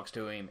Spectre talks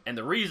to him, and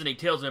the reason he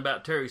tells him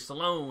about Terry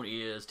Sloan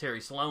is Terry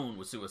Sloan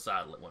was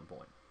suicidal at one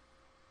point.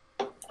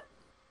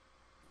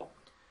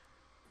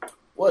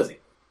 Was he?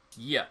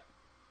 Yeah.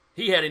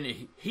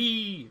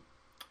 He,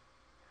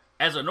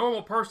 as a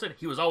normal person,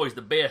 he was always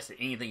the best at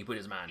anything he put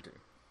his mind to.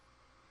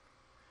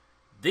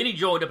 Then he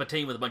joined up a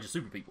team with a bunch of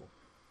super people.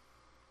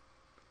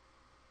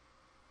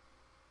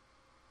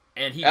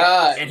 And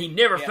he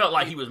never felt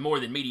like he was more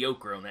than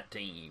mediocre on that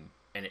team,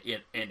 and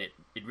it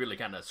really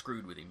kind of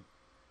screwed with him.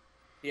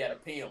 He had a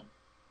Pym.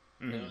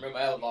 Mm-hmm. And remember,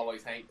 that was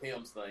always Hank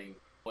Pym's thing.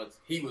 Once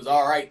he was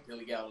all right until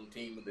he got on the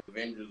team with the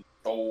Avengers,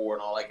 Thor,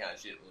 and all that kind of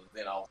shit.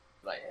 Then I was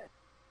like,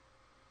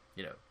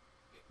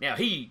 Now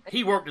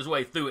he worked his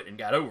way through it and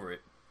got over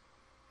it,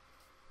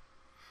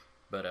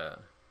 but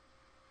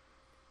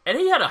and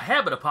he had a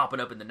habit of popping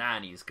up in the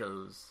 '90s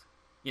because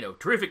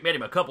Terrific met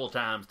him a couple of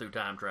times through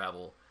time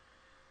travel.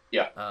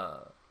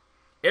 Yeah.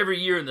 Every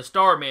year in the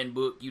Starman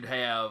book, you'd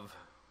have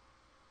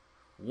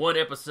one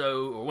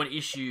episode or one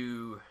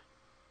issue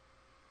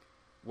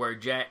where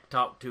Jack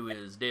talked to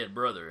his dead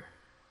brother.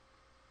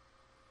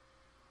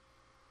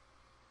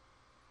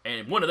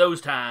 And one of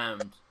those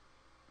times,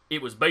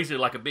 it was basically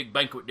like a big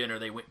banquet dinner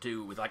they went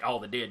to with all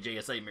the dead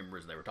JSA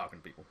members, and they were talking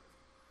to people.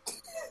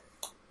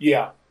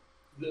 Yeah.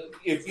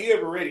 If you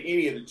ever read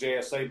any of the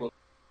JSA books,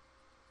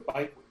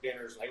 banquet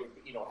dinners, they would,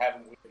 have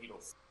them with,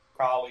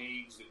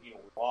 colleagues that,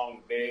 were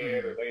long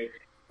dead, or they had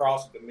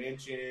crossed a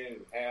dimension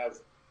and have,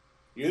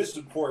 this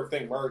is before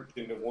everything merged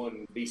into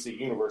one DC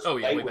universe. Oh,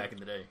 yeah, back in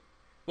the day.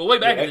 Well, way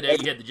back in the day,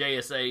 you had the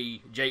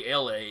JSA,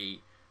 JLA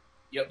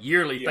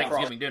yearly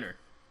Thanksgiving dinner.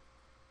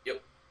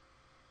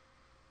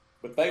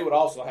 But they would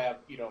also have,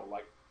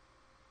 like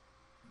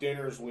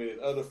dinners with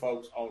other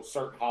folks on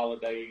certain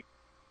holidays,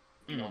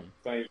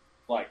 things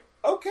like,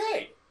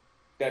 okay,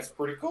 that's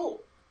pretty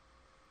cool.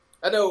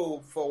 I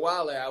know for a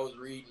while there I was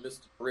reading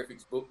Mr.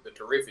 Terrific's book, The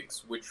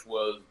Terrifics, which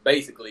was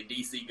basically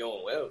DC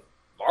going, well,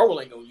 Marvel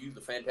ain't going to use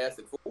the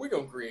Fantastic Four. We're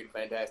going to create a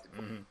Fantastic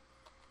Four. Mm-hmm.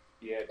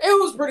 Yeah.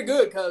 It was pretty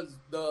good because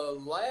the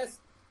last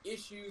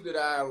issue that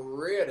I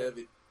read of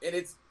it, and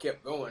it's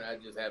kept going, I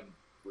just haven't,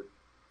 with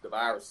the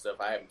virus stuff,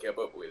 I haven't kept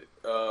up with it.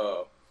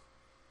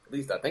 At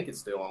least I think it's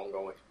still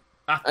ongoing.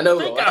 I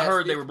think I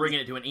heard they were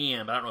bringing it to an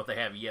end, but I don't know if they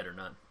have yet or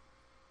not.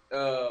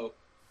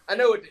 I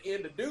know at the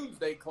end of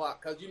Doomsday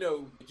Clock, because,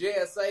 the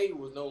JSA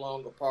was no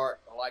longer part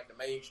of, like, the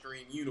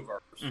mainstream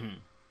universe. Mm-hmm.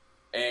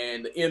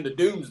 And the end of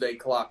Doomsday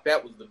Clock,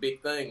 that was the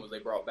big thing, was they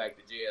brought back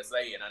the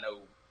JSA, and I know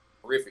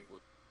Terrific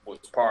was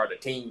part of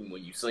the team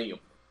when you see him.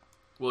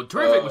 Well,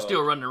 Terrific was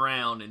still running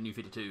around in New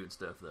 52 and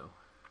stuff, though.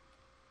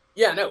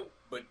 Yeah, I know,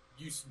 but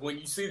when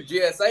you see the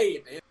JSA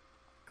at the end of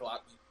the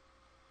clock,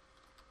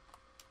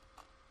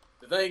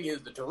 the thing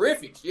is, the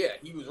Terrifics, yeah,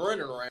 he was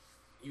running around.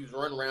 He was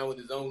running around with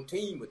his own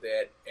team with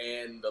that,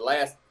 and the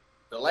last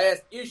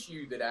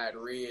issue that I'd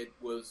read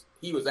was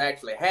he was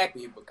actually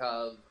happy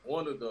because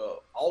one of the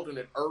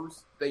alternate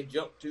Earths they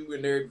jumped to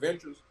in their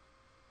adventures,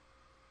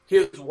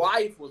 his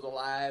wife was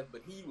alive,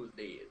 but he was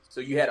dead.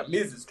 So you had a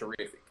Mrs.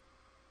 Terrific.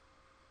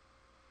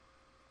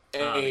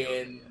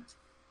 And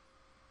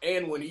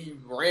when he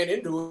ran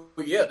into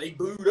her, yeah, they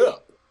booed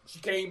up. She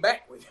came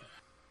back with him.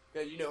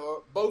 Because,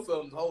 both of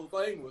them's whole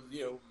thing was,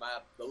 the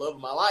love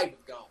of my life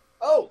is gone.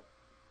 Oh,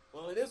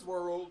 well, in this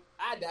world,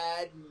 I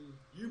died and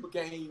you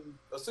became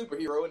a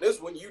superhero. In this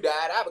one, you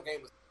died, I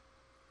became a...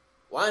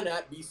 Why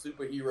not be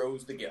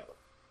superheroes together?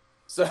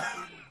 So...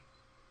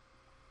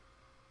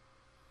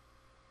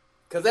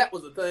 Because that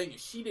was the thing,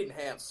 she didn't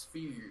have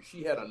spheres.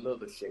 She had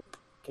another shape.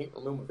 Can't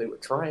remember if they were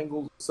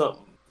triangles or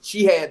something.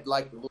 She had,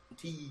 like, the little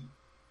T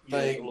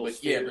thing, but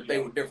they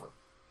were different.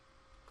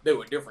 They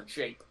were different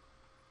shape.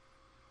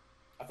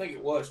 I think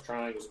it was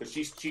triangles, because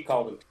she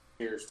called them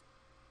spheres,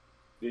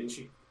 didn't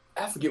she?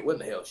 I forget what in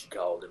the hell she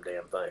called them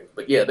damn things.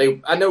 But yeah,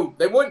 I know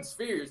they weren't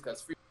spheres, because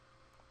spheres.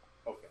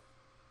 Okay.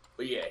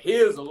 But yeah,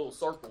 his a little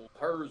circle,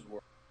 hers were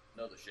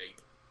another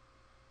shape.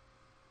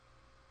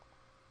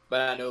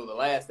 But I know the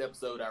last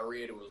episode I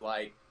read, it was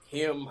like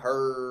him,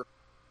 her,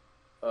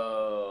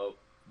 Metamorpho,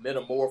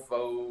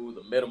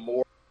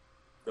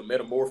 the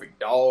metamorphic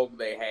dog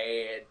they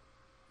had,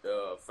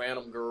 the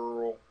Phantom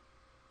Girl,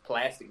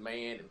 Plastic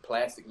Man, and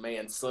Plastic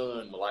Man's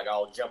son were like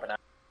all jumping out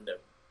the window.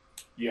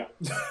 Yeah.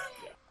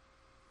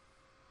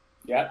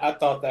 Yeah, I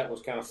thought that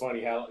was kind of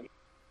funny how,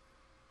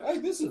 hey,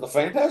 this is a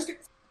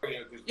fantastic.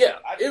 Yeah,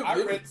 I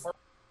read the first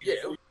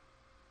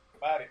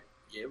about it.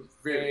 Yeah, it was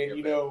very.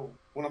 And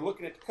when I'm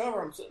looking at the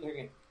cover, I'm sitting there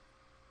going,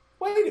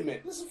 "Wait a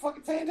minute, this is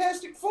fucking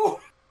Fantastic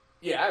Four."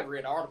 Yeah, I've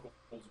read articles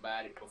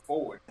about it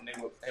before, and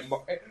and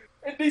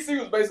DC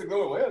was basically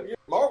going, "Well, yeah,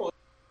 Marvel."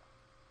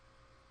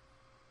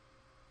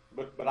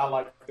 But I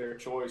like their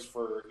choice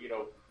for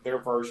their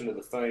version of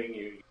the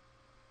Thing,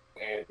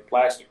 and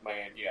Plastic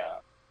Man. Yeah.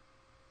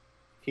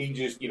 He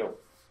just,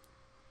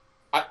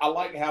 I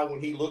like how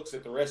when he looks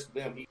at the rest of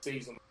them, he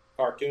sees them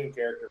cartoon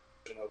character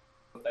version of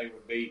what they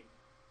would be,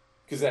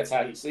 because that's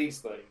how he sees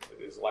things.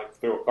 It's like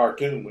through a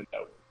cartoon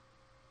window.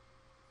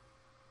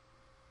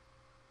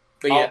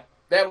 But yeah,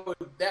 that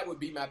would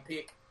be my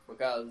pick,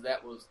 because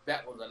that was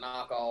a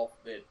knockoff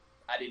that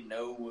I didn't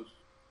know was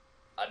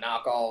a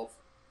knockoff.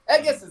 I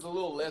guess it's a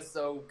little less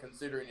so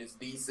considering it's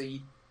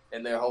DC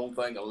and their whole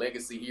thing a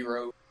legacy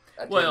hero.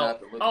 Well,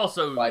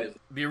 also,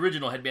 the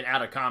original had been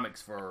out of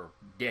comics for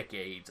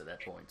decades at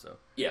that point, so...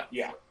 Yeah.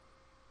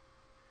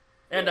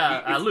 And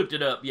I looked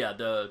it up,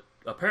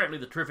 apparently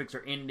the Terrifics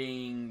are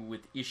ending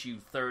with issue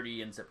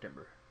 30 in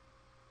September.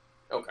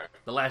 Okay.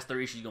 The last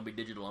 3 issues are going to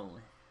be digital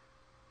only.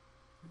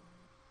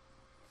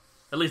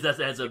 At least that's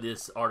as of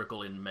this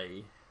article in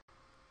May.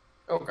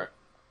 Okay.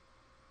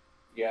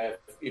 Yeah,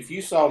 if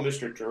you saw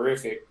Mr.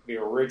 Terrific, the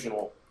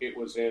original, it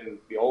was in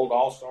the old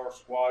All-Star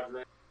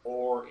Squadron,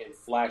 or in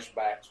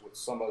flashbacks with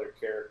some other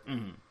character.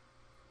 Mm-hmm.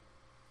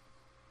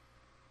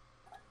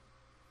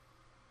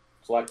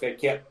 It's like they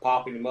kept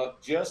popping him up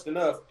just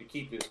enough to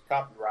keep his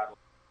copyright.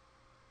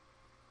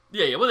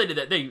 Yeah. Well, they did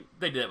that. They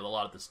did that with a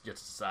lot of the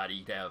Justice Society.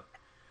 You'd have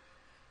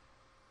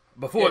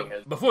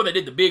before they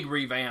did the big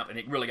revamp and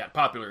it really got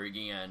popular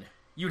again.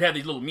 You'd have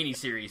these little mini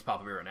series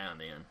pop up every now and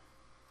then.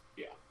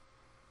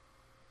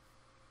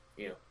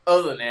 Yeah.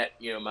 Other than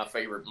that, my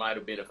favorite might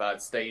have been if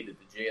I'd stayed at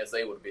the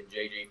JSA would have been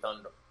J.J.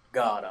 Thunder.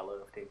 God, I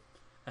loved him.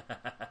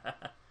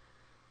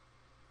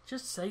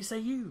 Just say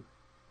you.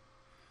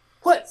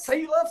 What?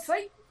 Say you love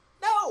Satan?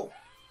 No!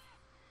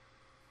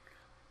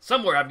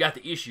 Somewhere I've got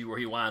the issue where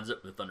he winds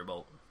up with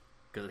Thunderbolt.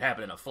 Because it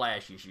happened in a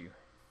Flash issue.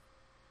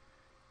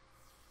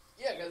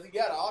 Yeah, because he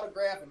got an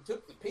autograph and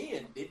took the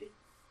pen, didn't he?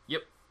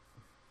 Yep.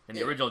 And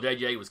the original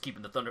JJ was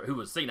keeping who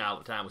was senile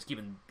at the time, was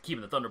keeping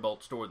the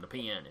Thunderbolt stored in the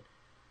pen. And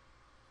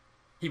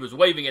he was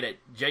waving it at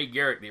Jay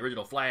Garrick, the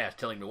original Flash,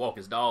 telling him to walk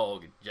his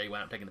dog, and Jay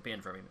wound up taking the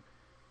pen from him.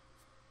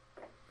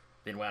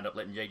 Then wound up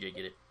letting JJ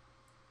get it.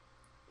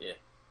 Yeah.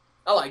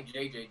 I like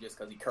JJ just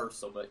because he cursed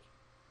so much.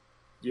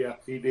 Yeah,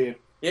 he did.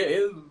 Yeah,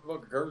 he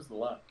fucking cursed a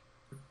lot.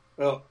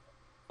 Well,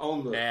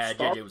 on the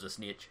JJ was a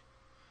snitch.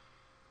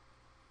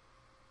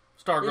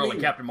 Stargirl and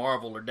Captain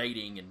Marvel are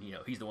dating, and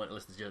he's the one that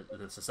lets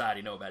the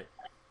society know about it.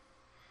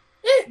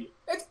 Yeah,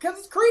 it's because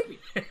it's creepy.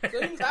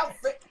 So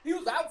he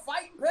was out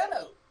fighting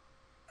pedo.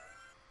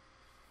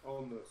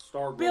 On the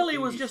Stargirl Billy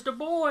TV was just a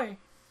boy.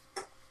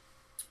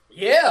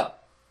 Yeah,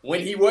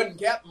 when he wasn't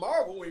Captain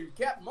Marvel, when he was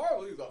Captain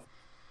Marvel, he was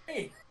a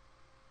man.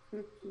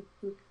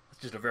 It's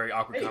just a very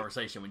awkward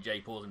conversation when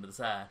Jay pulls him to the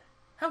side.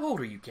 How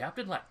old are you,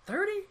 Captain? Like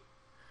 30?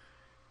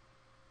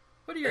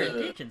 What are your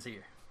intentions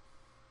here?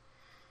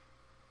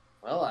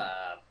 Well,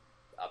 I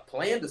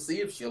plan to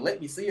see if she'll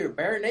let me see her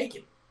bare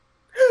naked.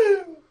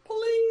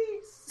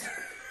 Police!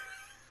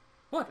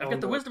 What? I've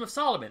got the wisdom of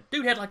Solomon.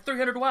 Dude had like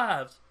 300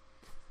 wives.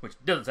 Which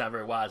doesn't sound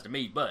very wise to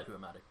me, but who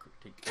am I to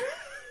critique?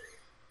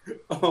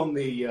 On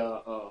the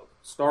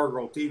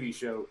Stargirl TV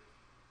show,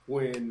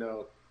 when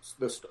the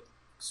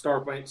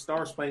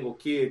Star Spangled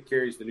Kid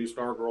carries the new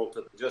Stargirl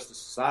to the Justice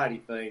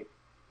Society thing,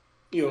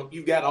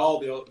 you've got all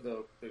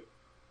the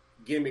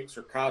gimmicks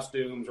or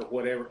costumes or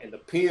whatever, and the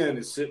pen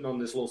is sitting on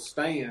this little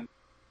stand.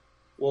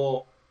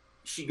 Well,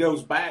 she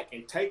goes back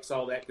and takes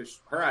all that because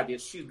her idea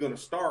is she's going to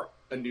start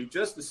a new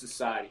Justice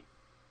Society.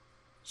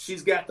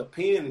 She's got the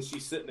pen and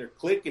she's sitting there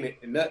clicking it,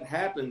 and nothing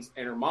happens.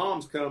 And her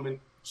mom's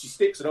coming. She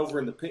sticks it over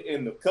in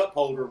the cup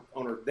holder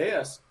on her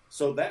desk.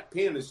 So that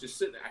pen is just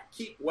sitting there. I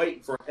keep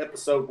waiting for an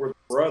episode where the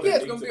brother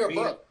it's needs gonna be a her pen.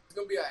 brother. It's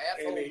gonna be an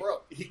asshole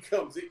brother. He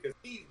comes in because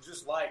he's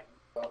just like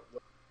the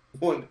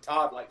one that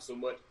Todd likes so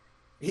much.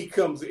 He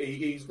comes.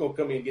 He's gonna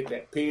come in and get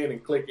that pen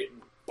and click it,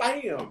 and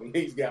bam, and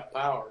he's got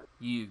power.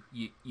 You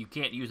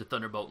can't use a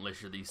Thunderbolt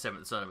unless you're the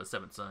seventh son of a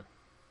seventh son.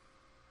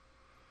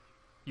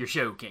 Your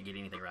show can't get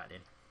anything right,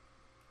 Danny.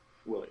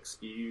 Well,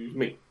 excuse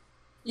me.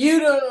 You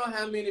don't know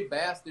how many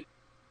bastards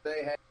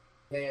they had.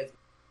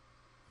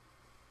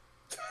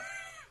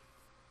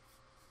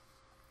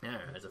 Yeah,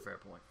 that's a fair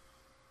point.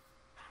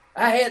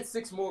 I had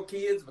 6 more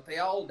kids, but they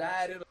all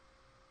died in a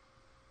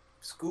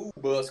school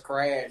bus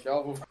crash.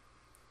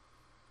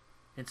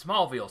 In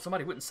Smallville,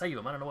 somebody wouldn't save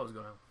him. I don't know what was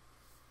going on.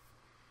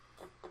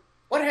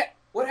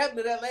 What happened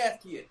to that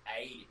last kid?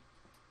 I ate him.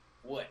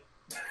 What?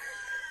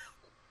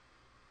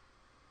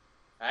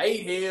 I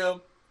ate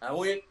him.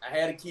 I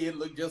had a kid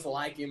look just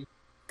like him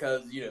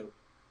because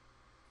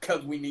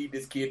we need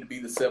this kid to be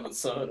the 7th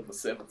son of a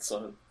 7th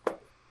son.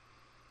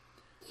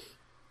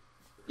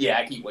 Yeah,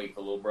 I keep waiting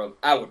for little brother.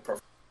 I would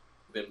prefer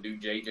them do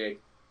JJ.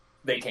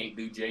 They can't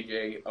do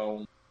JJ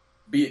on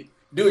doing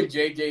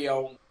JJ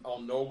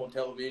on normal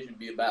television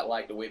be about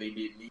like the way they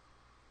did Negan.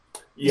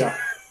 Yeah.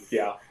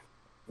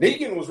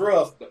 Negan was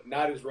rough, but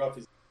not as rough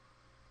as.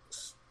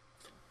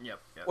 Yep.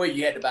 Well,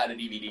 you had to buy the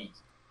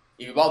DVDs.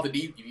 If you buy the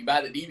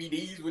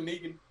DVDs with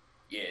Negan,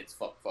 yeah, it's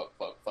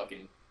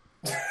fucking.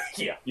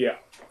 Yeah.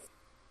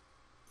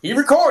 He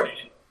recorded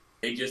it.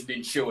 They just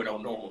didn't show it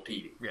on normal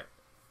TV. Yeah,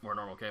 more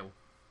normal cable.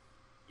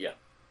 Yeah.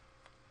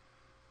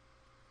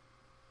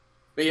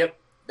 But yep,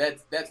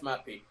 that's my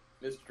pick,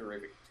 Mr.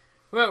 Terrific.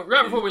 Well,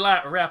 right before we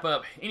wrap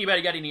up,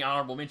 anybody got any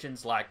honorable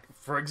mentions? Like,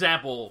 for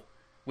example,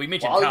 we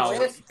mentioned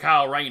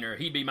Kyle Rayner.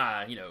 He'd be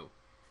my,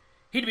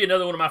 he'd be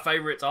another one of my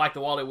favorites. I like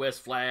the Wally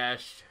West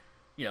Flash.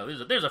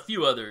 There's a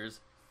few others.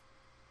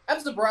 I'm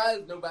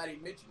surprised nobody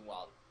mentioned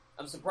Wally.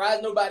 I'm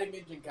surprised nobody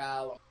mentioned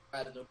Kyle.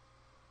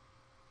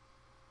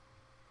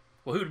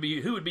 Well,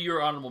 who would be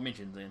your honorable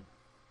mentions then?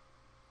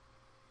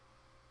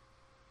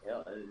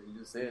 Hell, you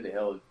just said the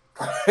hell.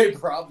 It would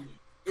probably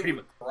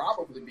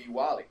be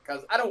Wally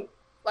because I don't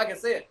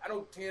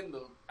tend to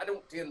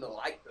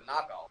like the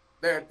knockoff.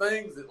 There are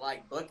things that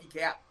like Bucky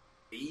Cap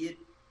did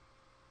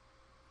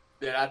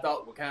that I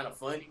thought were kind of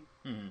funny,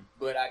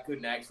 but I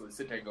couldn't actually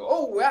sit there and go,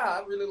 "Oh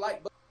wow, I really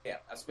like Bucky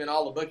Cap." I spent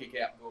all the Bucky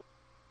Cap going,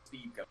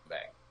 Steve coming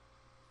back.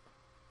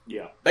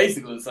 Yeah,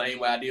 basically the same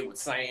way I did with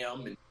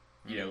Sam, and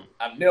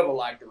I've never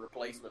liked the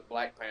replacement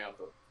Black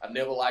Panther. I've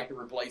never liked the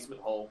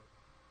replacement Hulk.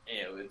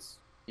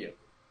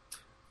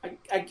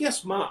 I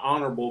guess my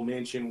honorable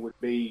mention would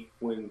be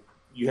when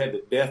you had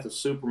the death of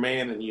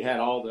Superman and you had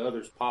all the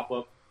others pop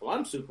up. Well,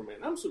 I'm Superman.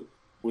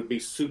 Would be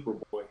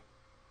Superboy.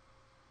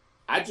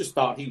 I just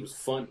thought he was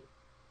funny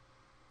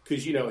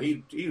because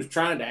he was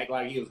trying to act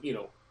like he was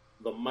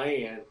the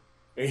man.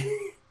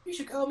 You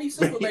should call me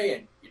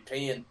Superman. You're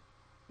 10.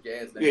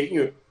 Jazz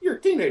yeah, you're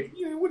a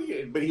teenager. What do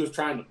you? But he was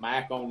trying to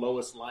back on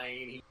Lois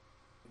Lane. He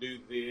would do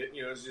this.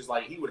 It's just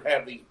like he would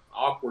have these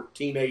awkward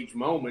teenage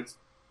moments,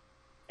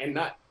 and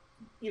not,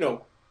 he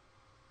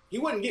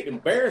wasn't getting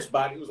embarrassed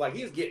by it. It was like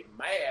he was getting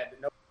mad that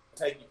nobody would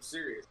take him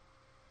serious.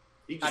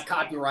 I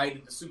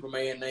copyrighted the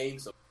Superman name,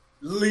 so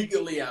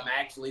legally I'm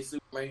actually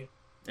Superman.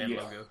 And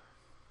logo.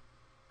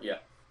 Yeah.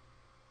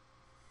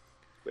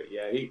 But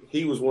yeah,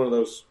 he was one of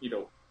those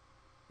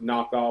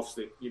knockoffs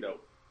that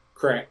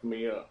cracked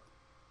me up.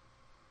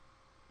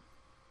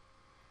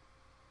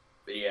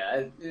 But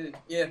yeah.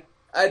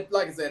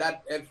 Like I said,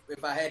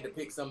 if I had to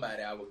pick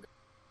somebody,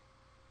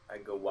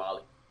 I'd go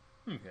Wally.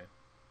 Okay.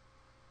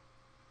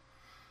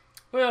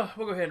 Well,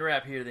 we'll go ahead and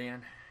wrap here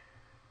then.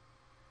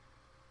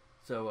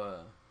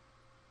 So,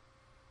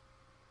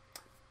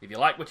 if you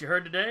like what you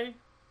heard today,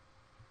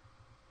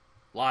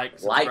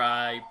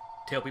 subscribe,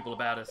 tell people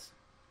about us.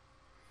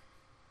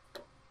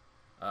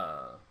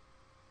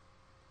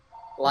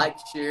 Like,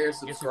 share, I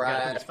guess we got to put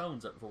subscribe. his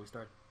phones up before we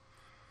started.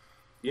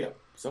 Yep,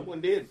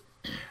 someone did.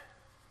 Oh,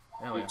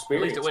 well, at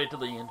Experience. least it waited till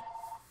the end.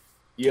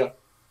 Yeah.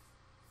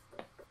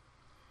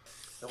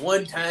 The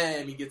one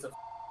time he gets a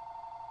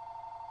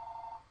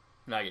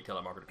Now I get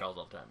telemarketer calls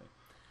all the time,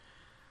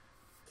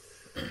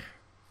 man.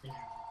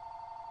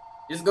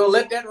 just gonna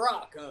let that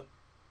rock, huh?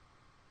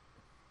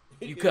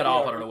 You cut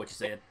off. I don't know what you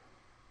said.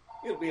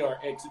 It'll be our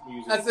exit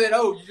music. I said,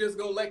 "Oh, you just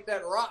gonna let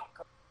that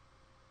rock?"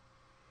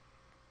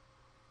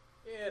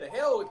 Yeah, the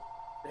hell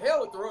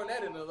with throwing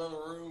that in another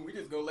room. We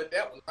just gonna let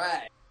that one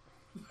ride.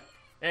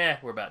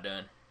 We're about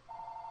done.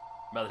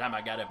 By the time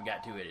I got up and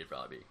got to it, it'd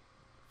probably be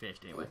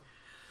finished anyway.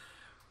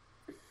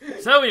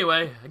 So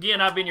anyway,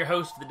 again, I've been your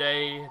host for the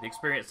day, the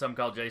experienced some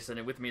call Jason,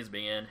 and with me has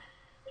been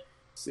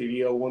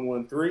CDO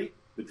 113,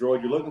 the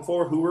droid you're looking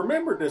for, who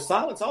remembered to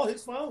silence all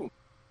his phones.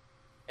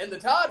 And the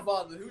Todd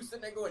father who's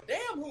sitting there going,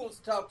 "Damn, who wants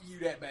to talk to you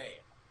that bad?"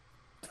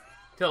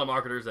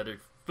 telemarketers that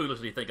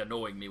foolishly think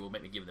annoying me will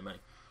make me give them money.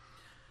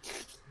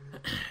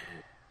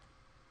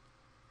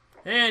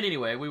 And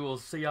anyway, we will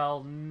see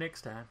y'all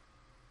next time.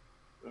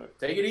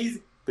 Take it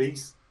easy.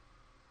 Peace.